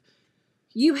membership.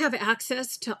 You have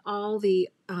access to all the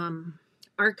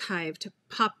archived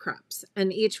POP crops,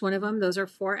 and each one of them, those are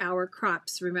 4-hour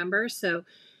crops, remember? So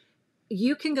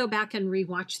you can go back and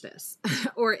rewatch this.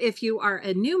 Or if you are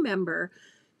a new member,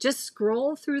 just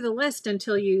scroll through the list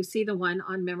until you see the one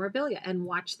on memorabilia and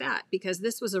watch that, because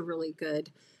this was a really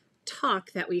good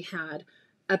talk that we had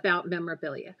about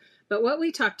memorabilia. But what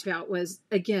we talked about was,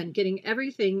 again, getting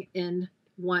everything in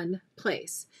one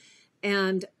place.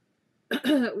 And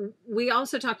we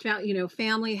also talked about,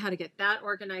 family, how to get that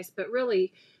organized. But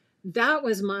really, that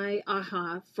was my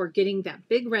aha for getting that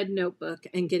big red notebook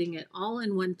and getting it all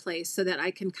in one place so that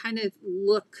I can kind of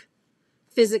look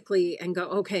physically and go,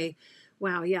 okay,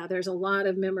 wow, yeah, there's a lot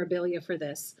of memorabilia for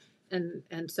this, and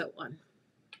so on.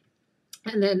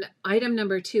 And then item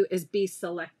number 2 is be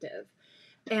selective.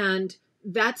 And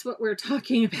that's what we're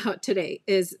talking about today,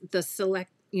 is the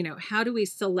select, how do we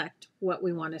select what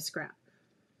we want to scrap?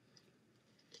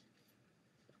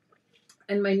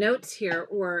 And my notes here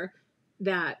were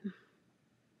that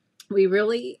we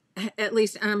really, at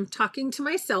least I'm talking to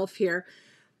myself here,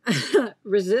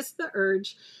 resist the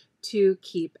urge to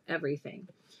keep everything.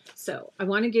 So I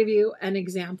want to give you an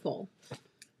example.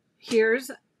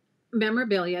 Here's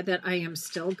memorabilia that I am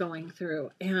still going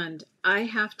through. And I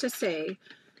have to say,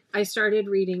 I started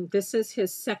reading, this is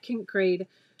his 2nd grade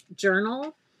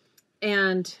journal.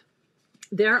 And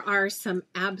there are some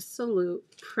absolute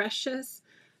precious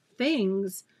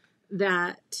things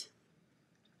that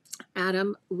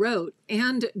Adam wrote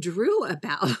and drew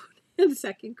about in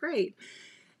 2nd grade.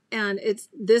 And it's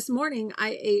this morning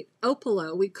I ate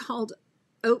Opalo. We called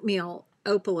oatmeal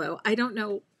Opalo. I don't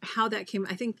know how that came.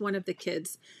 I think one of the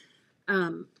kids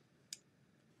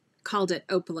called it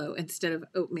Opalo instead of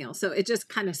oatmeal. So it just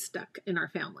kind of stuck in our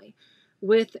family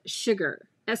with sugar,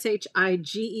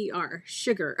 SHIGER,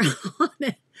 sugar on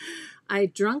it. I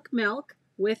drank milk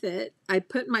with it. I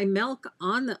put my milk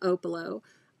on the Opalo.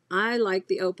 I like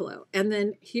the Opalo. And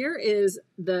then here is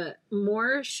the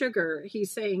more sugar.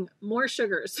 He's saying more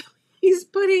sugar. So he's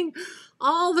putting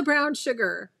all the brown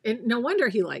sugar. And no wonder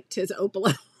he liked his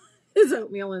Opalo, his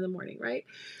oatmeal in the morning, right?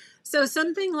 So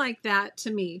something like that,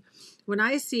 to me, when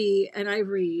I see and I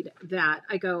read that,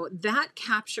 I go, that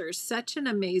captures such an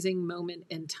amazing moment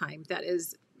in time.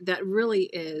 That really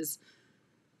is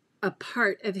a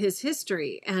part of his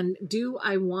history. And do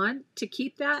I want to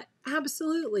keep that?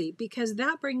 Absolutely, because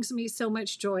that brings me so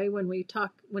much joy when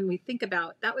we think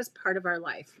about that was part of our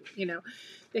life.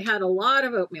 They had a lot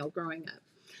of oatmeal growing up.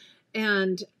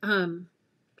 And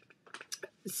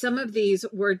some of these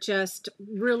were just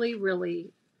really,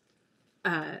 really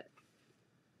uh,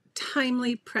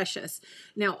 timely, precious.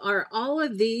 Now, are all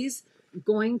of these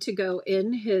going to go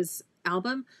in his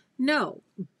album? No,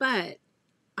 but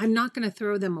I'm not going to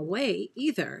throw them away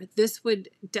either. This would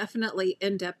definitely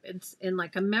end up in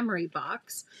like a memory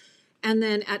box. And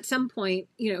then at some point,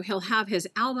 he'll have his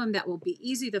album that will be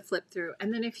easy to flip through.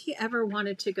 And then if he ever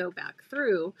wanted to go back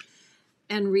through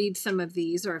and read some of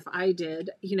these, or if I did,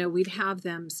 we'd have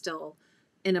them still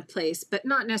in a place, but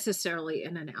not necessarily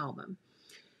in an album,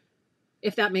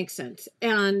 if that makes sense.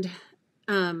 And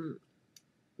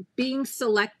being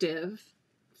selective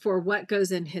for what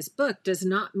goes in his book does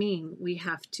not mean we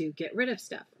have to get rid of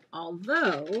stuff.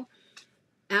 Although,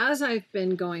 as I've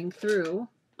been going through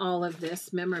all of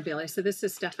this memorabilia, so this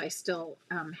is stuff I still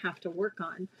have to work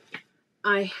on,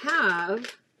 I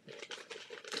have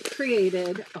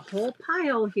created a whole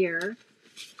pile here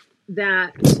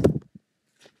that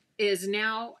is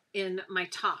now in my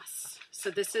toss.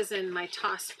 So this is in my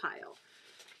toss pile.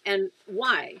 And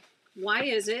why? Why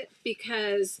is it?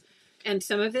 Because, and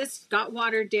some of this got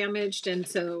water damaged, and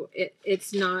so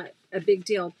it's not a big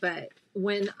deal. But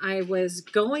when I was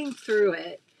going through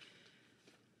it,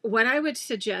 what I would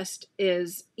suggest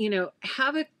is,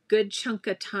 have a good chunk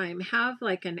of time, have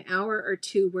like an hour or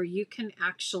two where you can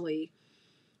actually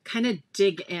kind of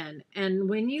dig in. And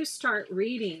when you start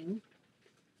reading,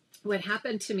 what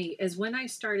happened to me is when I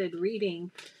started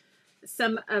reading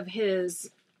some of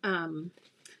his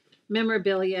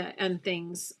memorabilia and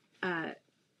things,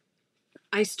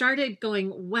 I started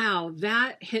going, wow,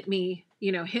 that hit me,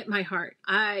 hit my heart.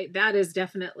 That is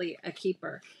definitely a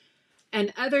keeper.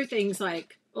 And other things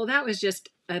like, well, that was just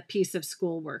a piece of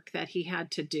schoolwork that he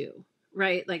had to do,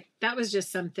 right? Like that was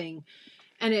just something.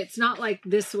 And it's not like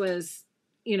this was,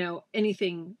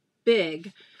 anything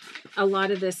big, a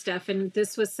lot of this stuff. And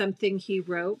this was something he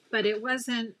wrote, but it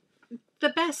wasn't the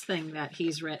best thing that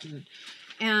he's written.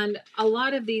 And a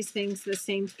lot of these things, the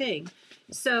same thing.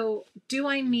 So do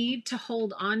I need to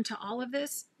hold on to all of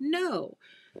this? No.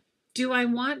 Do I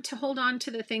want to hold on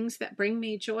to the things that bring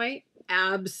me joy?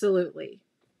 Absolutely.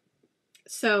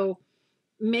 So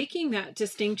making that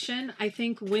distinction, I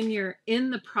think when you're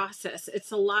in the process,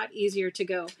 it's a lot easier to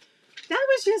go, that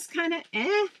was just kind of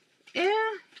I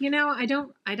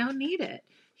don't need it.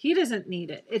 He doesn't need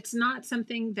it. It's not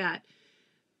something that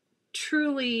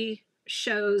truly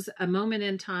shows a moment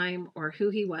in time or who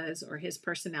he was or his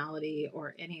personality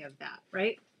or any of that,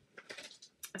 right?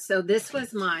 So this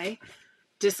was my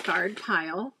discard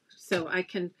pile. So I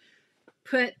can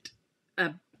put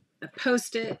a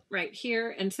Post-it right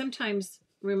here. And sometimes,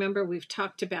 remember, we've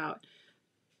talked about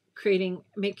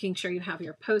making sure you have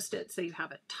your Post-it. So you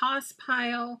have a toss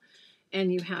pile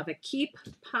and you have a keep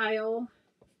pile.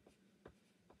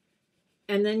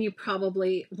 And then you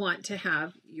probably want to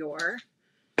have your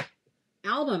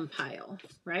album pile,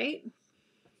 right?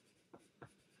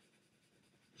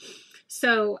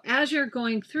 So as you're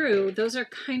going through, those are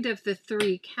kind of the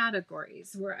three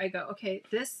categories where I go, okay,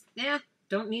 this,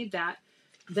 don't need that.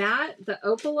 The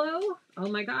Opalo, oh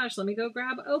my gosh, let me go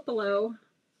grab Opalo.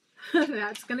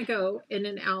 That's going to go in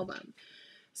an album.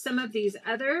 Some of these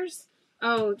others,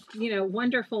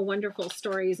 wonderful, wonderful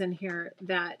stories in here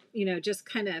that, just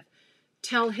kind of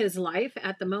tell his life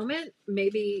at the moment.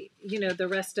 Maybe, the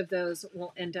rest of those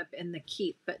will end up in the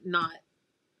keep, but not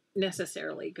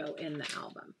necessarily go in the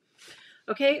album.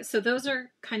 Okay, so those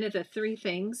are kind of the three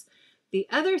things. The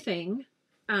other thing,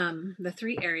 the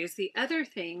three areas, the other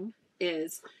thing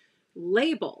is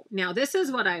label. Now, this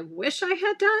is what I wish I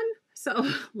had done.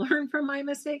 So learn from my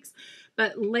mistakes,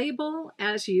 but label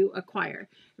as you acquire.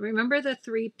 Remember the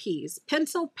 3 P's: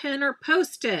 pencil, pen, or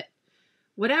Post-it.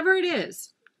 Whatever it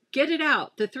is, get it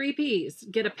out. The 3 P's.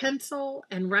 Get a pencil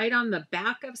and write on the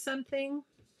back of something.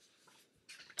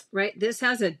 Right? This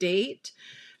has a date.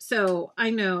 So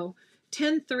I know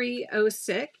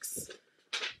 10/3/06.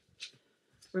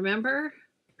 Remember?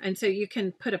 And so you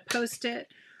can put a Post-it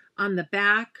on the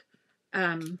back.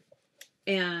 And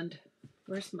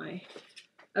where's my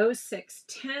 06?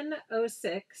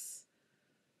 10/06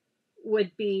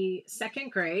 would be 2nd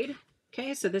grade.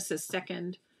 Okay, so this is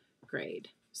 2nd grade.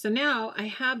 So now I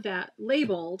have that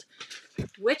labeled,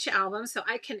 which album, so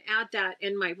I can add that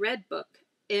in my red book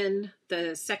in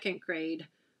the 2nd grade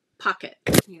pocket,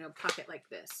 pocket like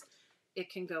this. It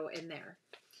can go in there.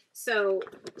 So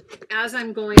as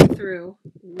I'm going through,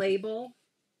 label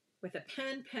with a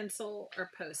pen, pencil,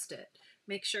 or Post-it.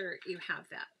 Make sure you have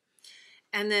that.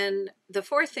 And then the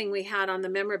 4th thing we had on the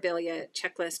memorabilia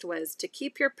checklist was to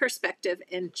keep your perspective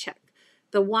in check.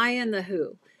 The why and the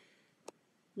who.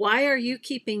 Why are you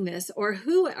keeping this, or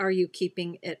who are you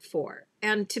keeping it for?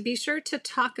 and to be sure to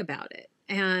talk about it.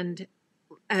 And,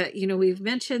 you know, we've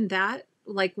mentioned that,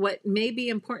 like, what may be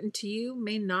important to you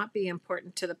may not be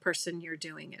important to the person you're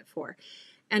doing it for.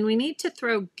 And we need to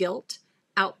throw guilt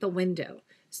out the window.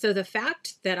 So the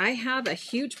fact that I have a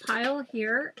huge pile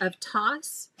here of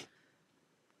toss,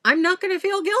 I'm not going to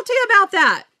feel guilty about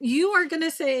that. You are going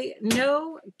to say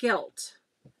no guilt,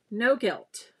 no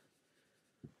guilt,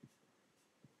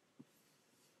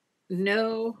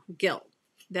 no guilt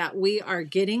that we are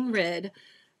getting rid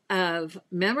of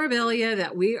memorabilia,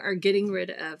 that we are getting rid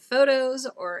of photos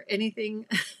or anything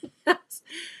else.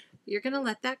 You're going to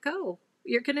let that go.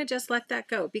 You're going to just let that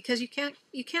go, because you can't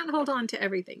hold on to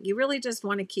everything. You really just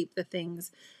want to keep the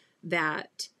things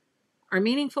that are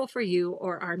meaningful for you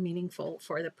or are meaningful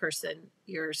for the person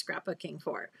you're scrapbooking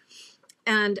for.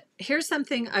 And here's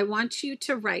something I want you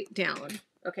to write down.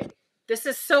 Okay, this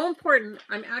is so important.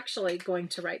 I'm actually going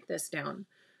to write this down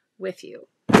with you.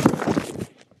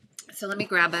 So let me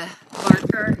grab a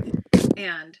marker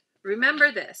and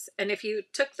remember this. And if you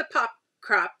took the pop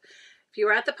crop, if you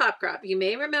were at the pop crop, you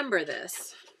may remember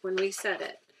this when we said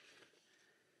it.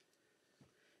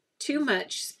 Too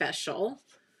much special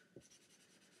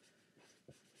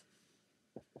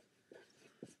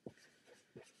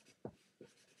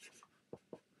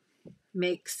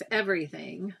makes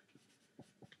everything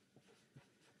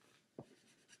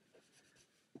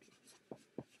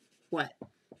what?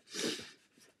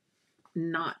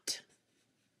 Not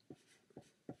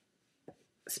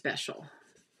special,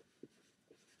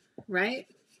 right?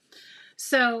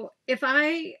 So if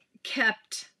I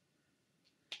kept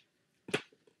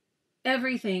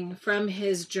everything from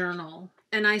his journal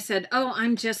and I said, oh,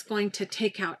 I'm just going to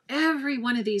take out every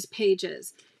one of these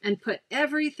pages and put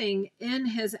everything in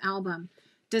his album,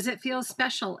 does it feel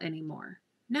special anymore?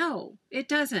 No, it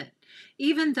doesn't.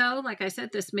 Even though, like I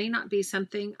said, this may not be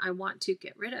something I want to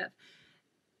get rid of,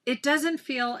 it doesn't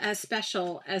feel as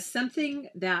special as something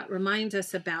that reminds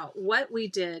us about what we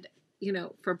did, you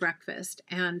know, for breakfast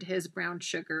and his brown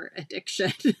sugar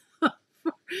addiction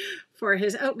for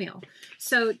his oatmeal.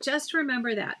 So just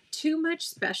remember that too much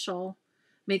special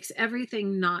makes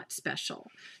everything not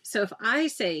special. So if I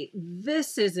say,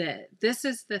 this is it, this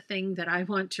is the thing that I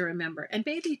want to remember, and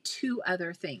maybe two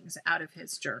other things out of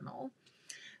his journal,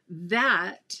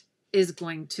 that is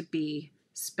going to be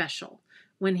special.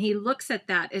 When he looks at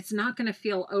that, it's not going to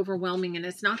feel overwhelming, and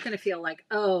it's not going to feel like,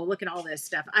 oh, look at all this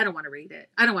stuff. I don't want to read it.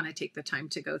 I don't want to take the time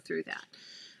to go through that,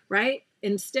 right?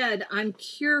 Instead, I'm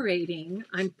curating,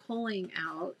 I'm pulling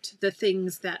out the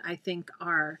things that I think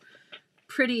are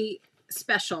pretty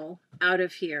special out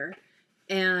of here,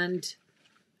 and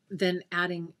then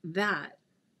adding that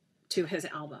to his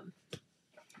album.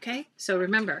 Okay, so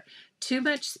remember, too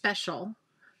much special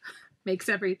makes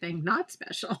everything not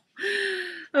special.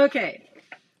 Okay,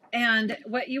 and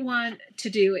what you want to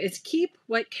do is keep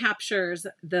what captures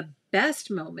the best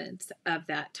moments of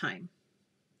that time.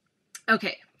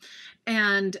 Okay,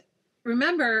 and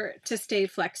remember to stay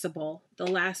flexible. The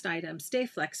last item, stay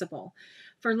flexible.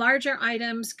 For larger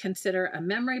items, consider a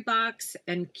memory box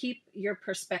and keep your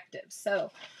perspective.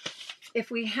 So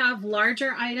if we have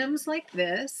larger items like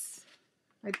this,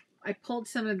 I pulled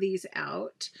some of these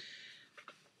out.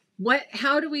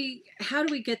 How do we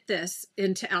get this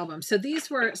into album? So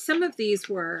some of these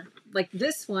were, like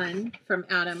this one from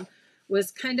Adam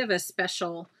was kind of a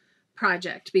special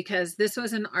project, because this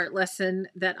was an art lesson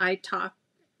that I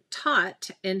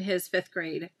taught in his 5th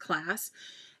grade class.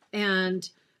 And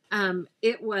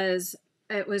it was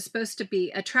supposed to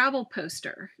be a travel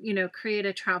poster, you know, create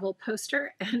a travel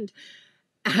poster. And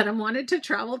Adam wanted to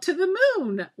travel to the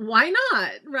moon. Why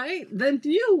not? Right? The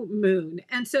new moon.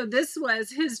 And so this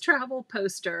was his travel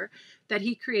poster that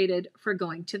he created for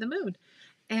going to the moon.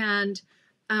 And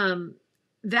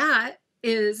that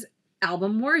is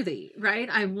album worthy, right?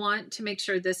 I want to make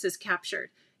sure this is captured.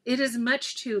 It is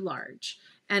much too large.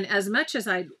 And as much as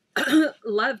I'd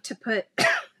love to put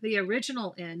the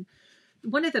original in,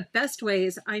 one of the best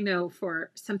ways I know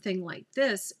for something like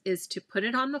this is to put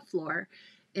it on the floor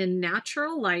in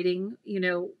natural lighting. You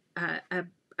know,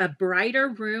 a brighter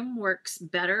room works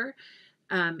better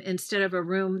instead of a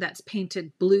room that's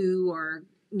painted blue or,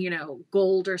 you know,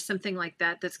 gold or something like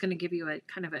that. That's going to give you a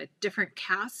kind of a different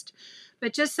cast,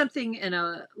 but just something in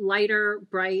a lighter,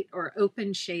 bright, or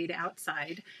open shade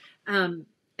outside.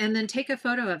 And then take a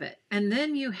photo of it. And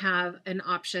then you have an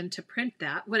option to print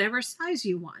that whatever size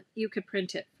you want. You could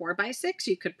print it 4x6,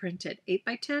 you could print it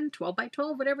 8x10,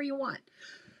 12x12, whatever you want.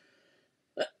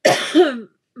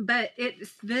 But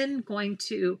it's then going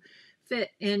to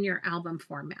fit in your album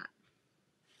format.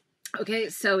 Okay,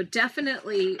 so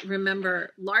definitely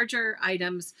remember larger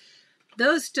items.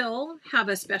 those still have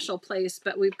a special place,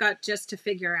 but we've got just to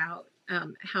figure out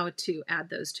how to add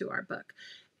those to our book.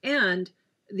 And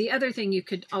the other thing you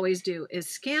could always do is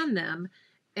scan them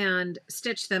and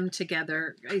stitch them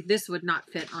together. This would not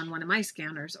fit on one of my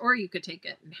scanners, or you could take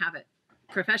it and have it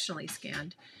professionally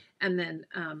scanned and then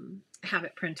have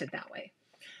it printed that way.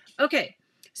 Okay,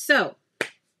 so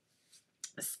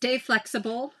stay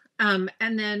flexible. And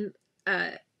then,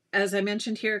 as I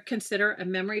mentioned here, consider a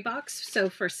memory box. So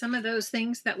for some of those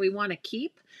things that we want to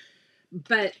keep,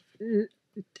 but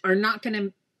are not going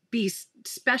to be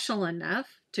special enough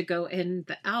to go in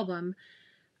the album,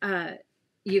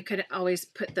 you could always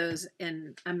put those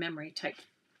in a memory type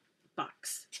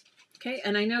box. Okay,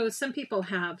 and I know some people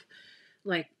have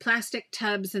like plastic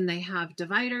tubs and they have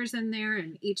dividers in there,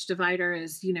 and each divider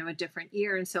is, you know, a different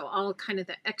year, and so all kind of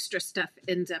the extra stuff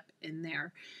ends up in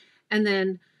there, and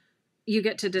then you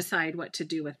get to decide what to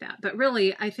do with that. But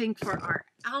really, I think for our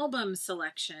album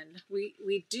selection,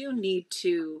 we do need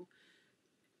to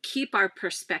keep our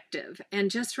perspective and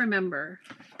just remember,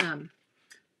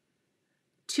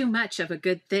 too much of a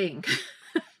good thing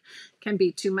can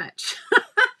be too much.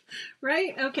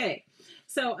 Right? Okay.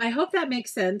 So I hope that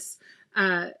makes sense.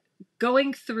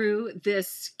 Going through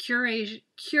this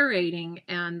curating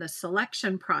and the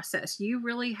selection process, you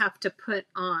really have to put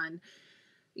on,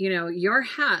 you know, your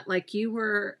hat like you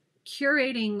were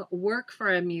curating work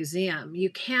for a museum.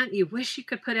 You wish you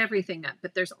could put everything up,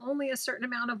 but there's only a certain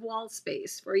amount of wall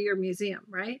space for your museum,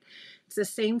 right? It's the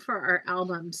same for our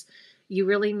albums. You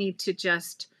really need to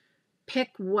just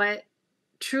pick what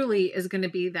truly is going to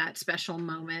be that special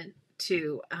moment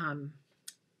to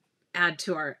add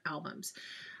to our albums.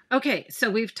 Okay, so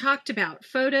we've talked about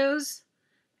photos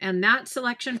and that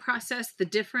selection process, the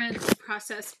different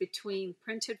process between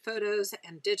printed photos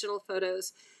and digital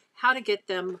photos, how to get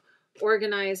them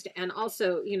organized, and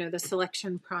also, you know, the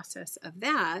selection process of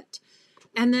that.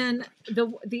 And then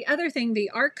the other thing, the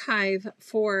archive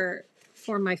for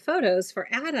my photos for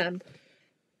Adam,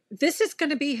 this is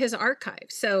going to be his archive.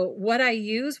 So what I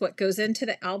use, what goes into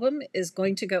the album is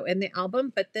going to go in the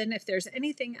album. But then if there's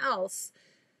anything else,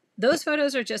 those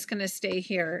photos are just going to stay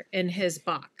here in his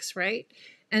box, right?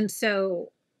 And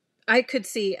so I could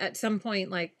see at some point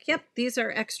like, yep, these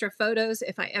are extra photos.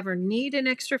 If I ever need an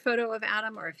extra photo of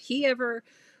Adam, or if he ever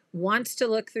wants to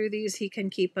look through these, he can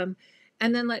keep them.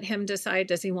 And then let him decide,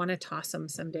 does he want to toss them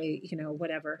someday, you know,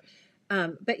 whatever.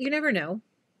 But you never know.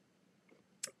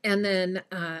 And then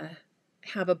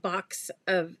have a box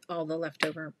of all the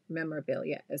leftover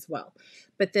memorabilia as well.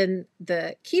 But then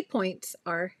the key points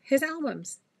are his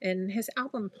albums and his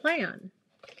album plan,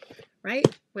 right?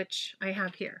 Which I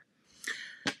have here.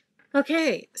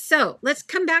 Okay, so let's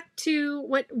come back to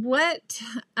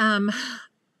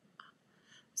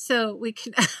so we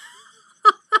can,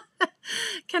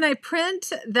 can I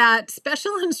print that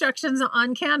special instructions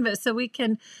on canvas so we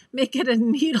can make it a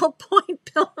needlepoint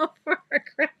pillow for our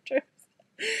crafters?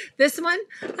 This one,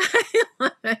 I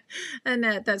love it. And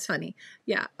that's funny.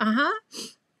 Yeah.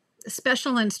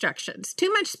 Special instructions.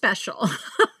 Too much special.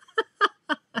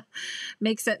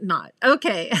 Makes it not.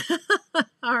 Okay.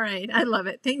 All right. I love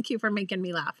it. Thank you for making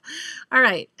me laugh. All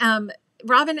right.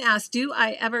 Robin asked, do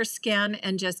I ever scan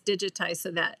and just digitize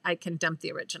so that I can dump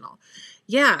the original?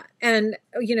 Yeah. And,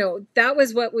 you know, that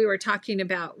was what we were talking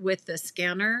about with the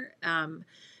scanner.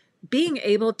 Being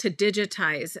able to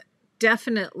digitize,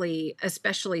 definitely,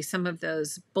 especially some of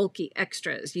those bulky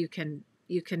extras, you can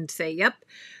say, yep,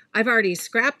 I've already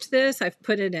scrapped this. I've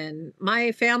put it in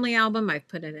my family album. I've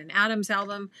put it in Adam's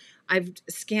album. I've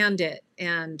scanned it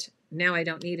and now I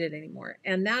don't need it anymore.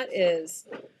 And that is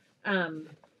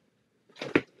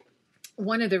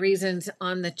one of the reasons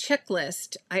on the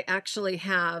checklist, I actually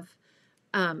have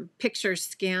pictures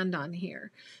scanned on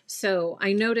here. So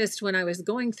I noticed when I was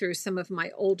going through some of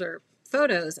my older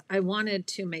photos, I wanted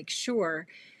to make sure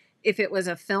if it was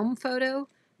a film photo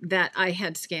that I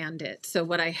had scanned it. So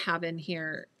what I have in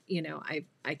here, you know,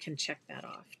 I can check that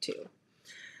off too.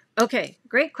 Okay,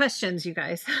 great questions, you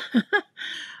guys.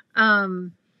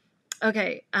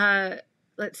 Okay,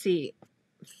 let's see.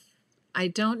 I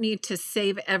don't need to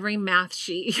save every math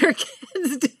sheet your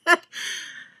kids did.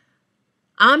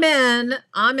 Amen.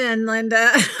 Amen,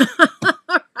 Linda.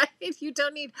 Right? You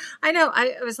don't need, I know,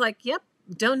 I was like, yep,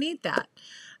 don't need that.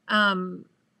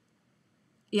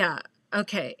 Yeah,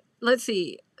 okay, let's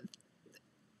see.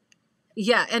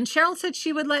 Yeah, and Cheryl said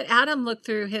she would let Adam look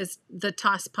through the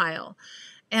toss pile.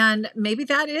 And maybe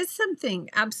that is something,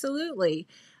 absolutely,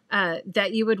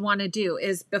 that you would want to do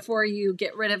is before you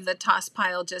get rid of the toss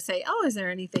pile, just say, oh, is there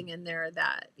anything in there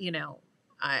that, you know,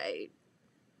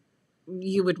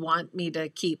 you would want me to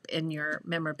keep in your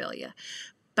memorabilia?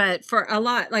 But for a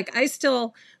lot, like I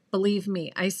still, believe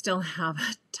me, I still have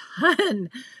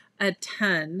a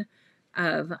ton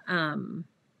of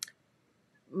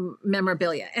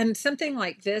memorabilia. And something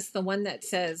like this, the one that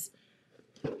says,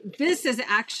 this is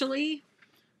actually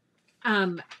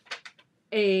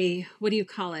a, what do you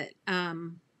call it?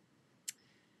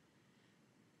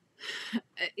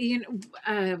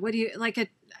 What do you, like a,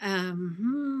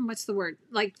 what's the word?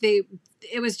 Like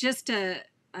it was just a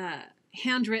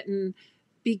handwritten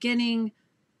beginning,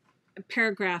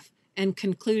 paragraph, and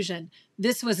conclusion.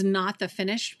 This was not the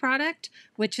finished product,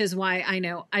 which is why I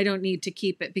know I don't need to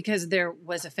keep it, because there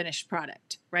was a finished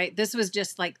product, right? This was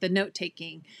just like the note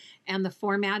taking and the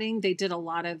formatting. They did a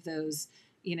lot of those,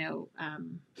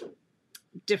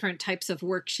 different types of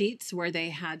worksheets where they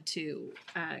had to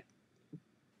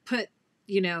put,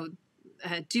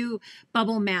 do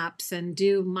bubble maps and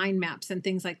do mind maps and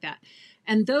things like that.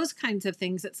 And those kinds of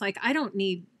things, it's like, I don't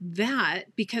need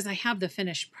that because I have the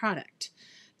finished product.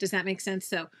 Does that make sense?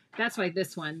 So that's why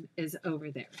this one is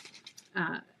over there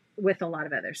with a lot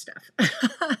of other stuff.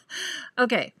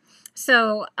 Okay.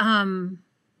 So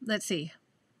let's see.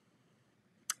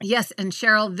 Yes. And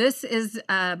Cheryl, this is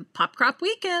Pop Crop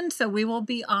weekend. So we will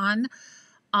be on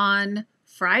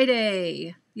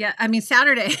Friday. Yeah. I mean,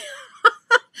 Saturday.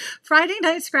 Friday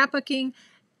night scrapbooking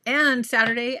and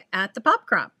Saturday at the Pop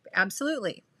Crop.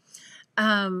 Absolutely.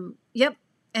 Yep.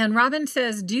 And Robin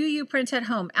says, do you print at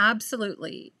home?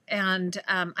 Absolutely. And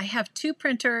I have two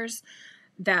printers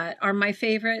that are my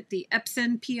favorite, the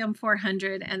Epson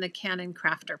PM400 and the Canon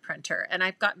Crafter printer. And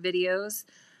I've got videos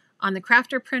on the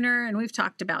Crafter printer, and we've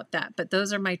talked about that, but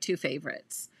those are my two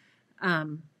favorites.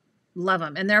 Love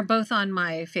them. And they're both on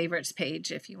my favorites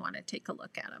page if you want to take a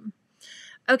look at them.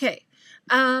 Okay.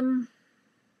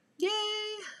 Yay.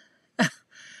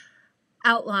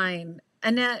 Outline.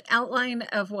 Annette, outline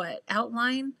of what?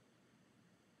 Outline?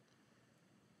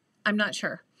 I'm not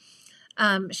sure.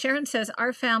 Sharon says,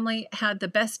 our family had the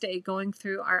best day going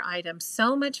through our items.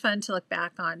 So much fun to look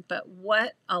back on, but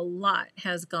what a lot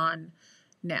has gone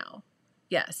now.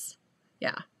 Yes.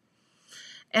 Yeah.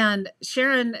 And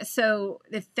Sharon, so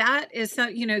if that is,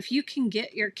 if you can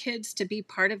get your kids to be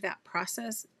part of that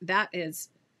process, that is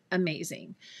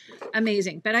amazing.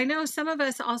 Amazing. But I know some of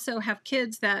us also have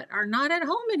kids that are not at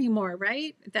home anymore,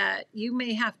 right? That you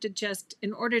may have to just,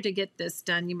 in order to get this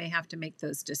done, you may have to make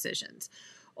those decisions,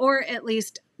 or at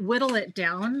least whittle it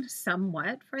down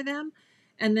somewhat for them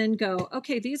and then go,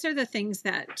 okay, these are the things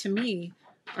that to me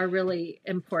are really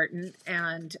important.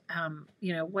 And,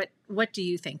 what do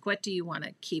you think? What do you want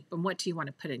to keep and what do you want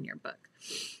to put in your book?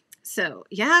 So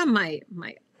yeah, my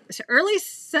early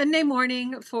Sunday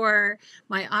morning for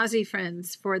my Aussie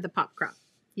friends for the Pop Crop.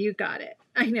 You got it.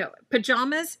 I know.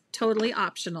 Pajamas, totally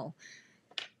optional.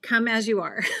 Come as you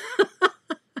are.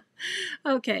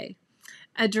 Okay.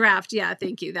 A draft. Yeah,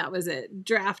 thank you. That was it.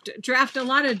 Draft. A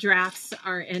lot of drafts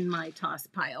are in my toss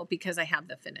pile because I have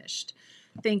the finished.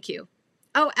 Thank you.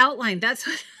 Oh, outline. That's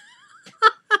what.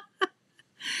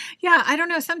 Yeah, I don't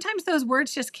know. Sometimes those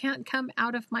words just can't come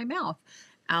out of my mouth.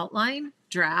 Outline,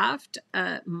 draft,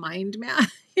 mind map.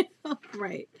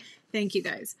 Right. Thank you,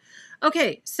 guys.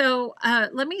 Okay, so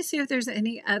let me see if there's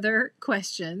any other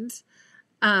questions.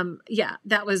 Yeah,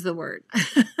 that was the word.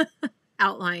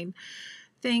 Outline.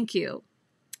 Thank you.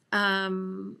 Let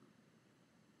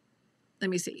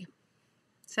me see.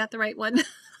 Is that the right one?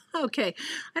 Okay.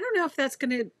 I don't know if that's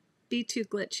going to be too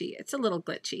glitchy. It's a little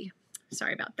glitchy.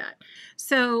 Sorry about that.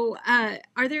 So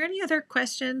are there any other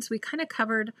questions? We kind of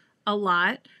covered a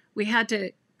lot. We had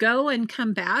to go and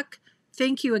come back.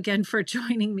 Thank you again for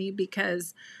joining me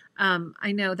because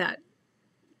I know that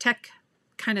tech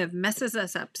kind of messes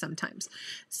us up sometimes.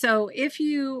 So if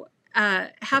you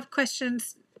have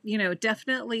questions,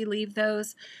 definitely leave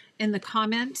those in the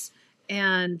comments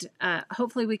and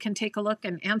hopefully we can take a look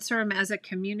and answer them as a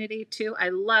community too. I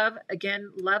love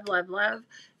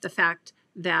the fact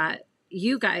that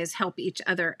you guys help each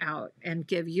other out and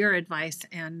give your advice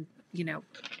and,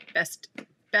 best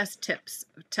tips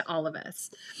to all of us.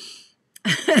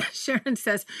 Sharon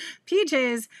says,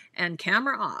 PJs and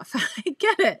camera off. I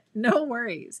get it. No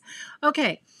worries.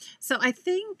 Okay. So I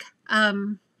think,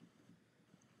 one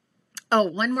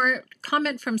more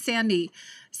comment from Sandy.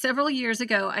 Several years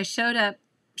ago, I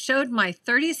showed my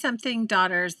 30-something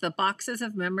daughters the boxes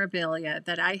of memorabilia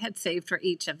that I had saved for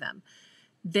each of them.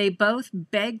 They both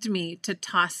begged me to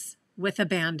toss with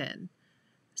abandon.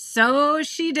 So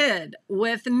she did,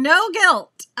 with no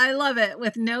guilt. I love it,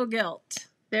 with no guilt.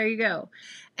 There you go.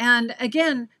 And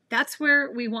again, that's where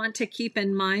we want to keep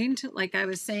in mind, like I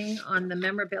was saying on the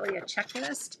memorabilia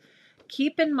checklist,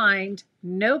 keep in mind,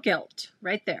 no guilt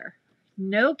right there.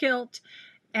 No guilt.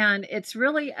 And it's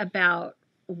really about,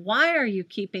 why are you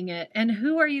keeping it and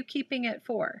who are you keeping it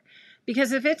for?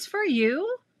 Because if it's for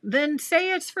you, then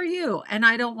say it's for you and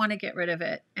I don't want to get rid of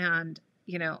it. And,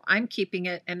 I'm keeping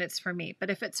it and it's for me. But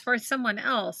if it's for someone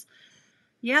else,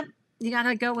 yep, you got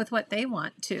to go with what they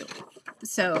want too.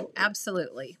 So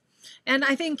absolutely. And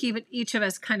I think even each of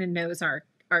us kind of knows our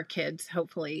kids,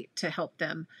 hopefully, to help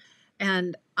them.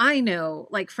 And I know,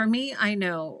 like for me, I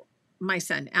know my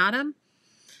son, Adam,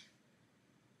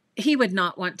 he would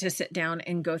not want to sit down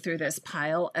and go through this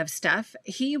pile of stuff.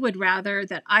 He would rather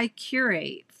that I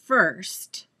curate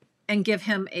first and give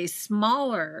him a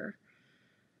smaller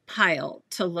pile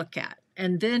to look at.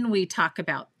 And then we talk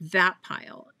about that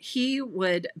pile. He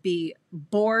would be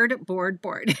bored.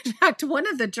 In fact, one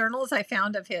of the journals I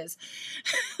found of his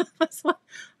was,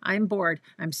 I'm bored.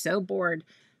 I'm so bored.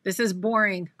 This is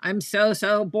boring. I'm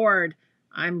so bored.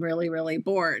 I'm really, really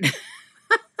bored.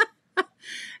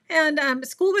 And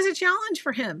school was a challenge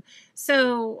for him.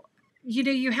 So,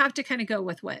 you have to kind of go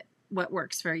with what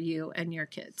works for you and your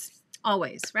kids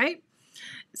always, right?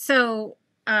 So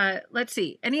let's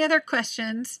see. Any other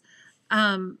questions?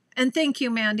 And thank you,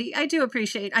 Mandy. I do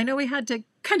appreciate. I know we had to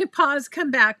kind of pause,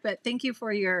 come back, but thank you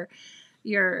for your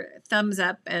thumbs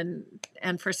up and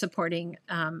for supporting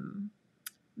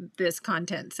this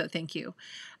content. So thank you.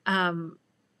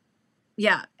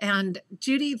 Yeah. And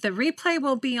Judy, the replay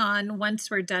will be on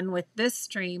once we're done with this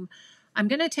stream. I'm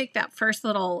going to take that first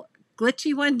little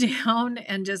glitchy one down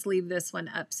and just leave this one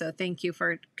up. So thank you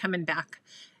for coming back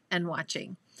and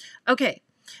watching. Okay.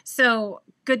 So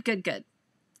good.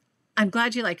 I'm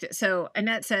glad you liked it. So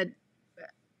Annette said,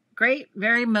 great,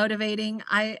 very motivating.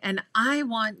 I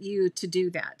want you to do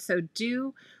that. So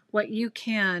do what you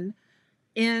can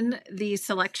in the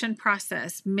selection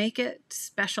process. Make it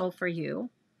special for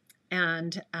you.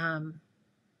 And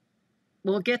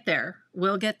we'll get there.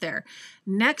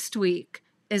 Next week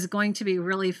is going to be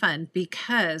really fun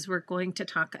because we're going to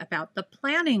talk about the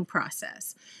planning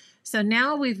process. So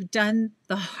now we've done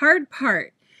the hard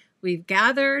part. We've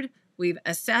gathered, we've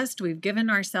assessed, we've given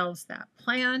ourselves that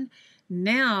plan.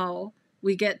 Now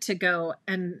we get to go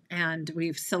and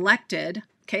we've selected.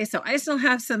 Okay, so I still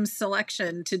have some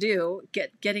selection to do,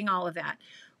 getting all of that.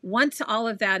 Once all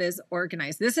of that is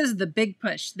organized, this is the big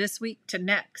push this week to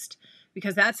next,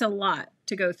 because that's a lot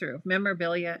to go through,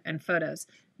 memorabilia and photos.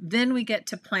 Then we get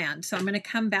to plan. So I'm going to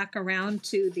come back around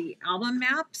to the album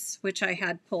maps, which I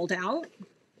had pulled out.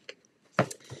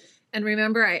 And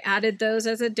remember, I added those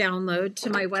as a download to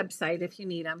my website if you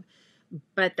need them.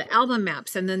 But the album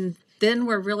maps, and then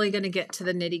we're really going to get to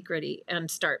the nitty gritty and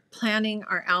start planning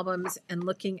our albums and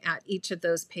looking at each of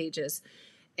those pages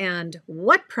and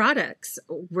what products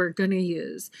we're going to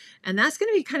use. And that's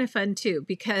going to be kind of fun too,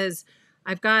 because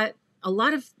I've got a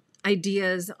lot of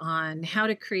ideas on how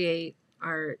to create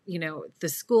our, the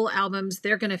school albums.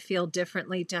 They're going to feel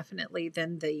differently, definitely,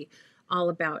 than the All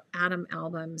About Adam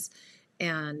albums,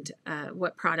 and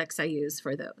what products I use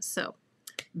for those. So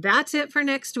that's it for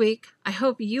next week. I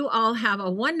hope you all have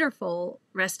a wonderful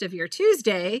rest of your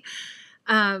Tuesday.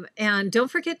 And don't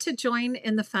forget to join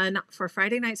in the fun for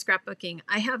Friday night scrapbooking.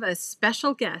 I have a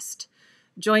special guest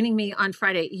joining me on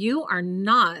Friday. You are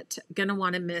not going to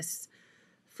want to miss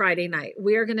Friday night.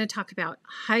 We are going to talk about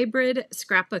hybrid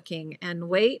scrapbooking, and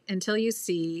wait until you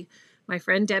see my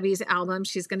friend Debbie's album.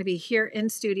 She's going to be here in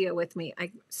studio with me.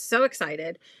 I'm so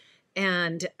excited.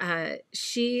 And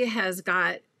she has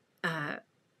got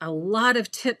a lot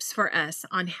of tips for us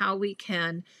on how we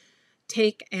can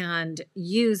take and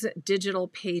use digital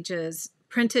pages,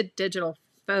 printed digital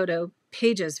photo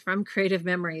pages from Creative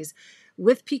Memories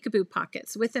with peekaboo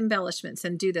pockets, with embellishments,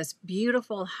 and do this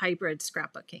beautiful hybrid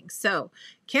scrapbooking. So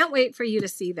can't wait for you to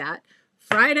see that.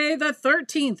 Friday the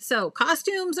 13th. So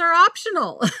costumes are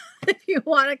optional if you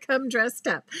want to come dressed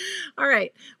up. All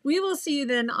right. We will see you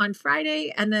then on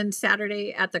Friday and then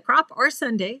Saturday at the Crop, or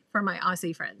Sunday for my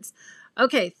Aussie friends.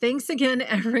 Okay. Thanks again,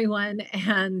 everyone.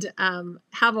 And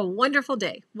have a wonderful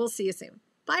day. We'll see you soon.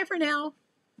 Bye for now.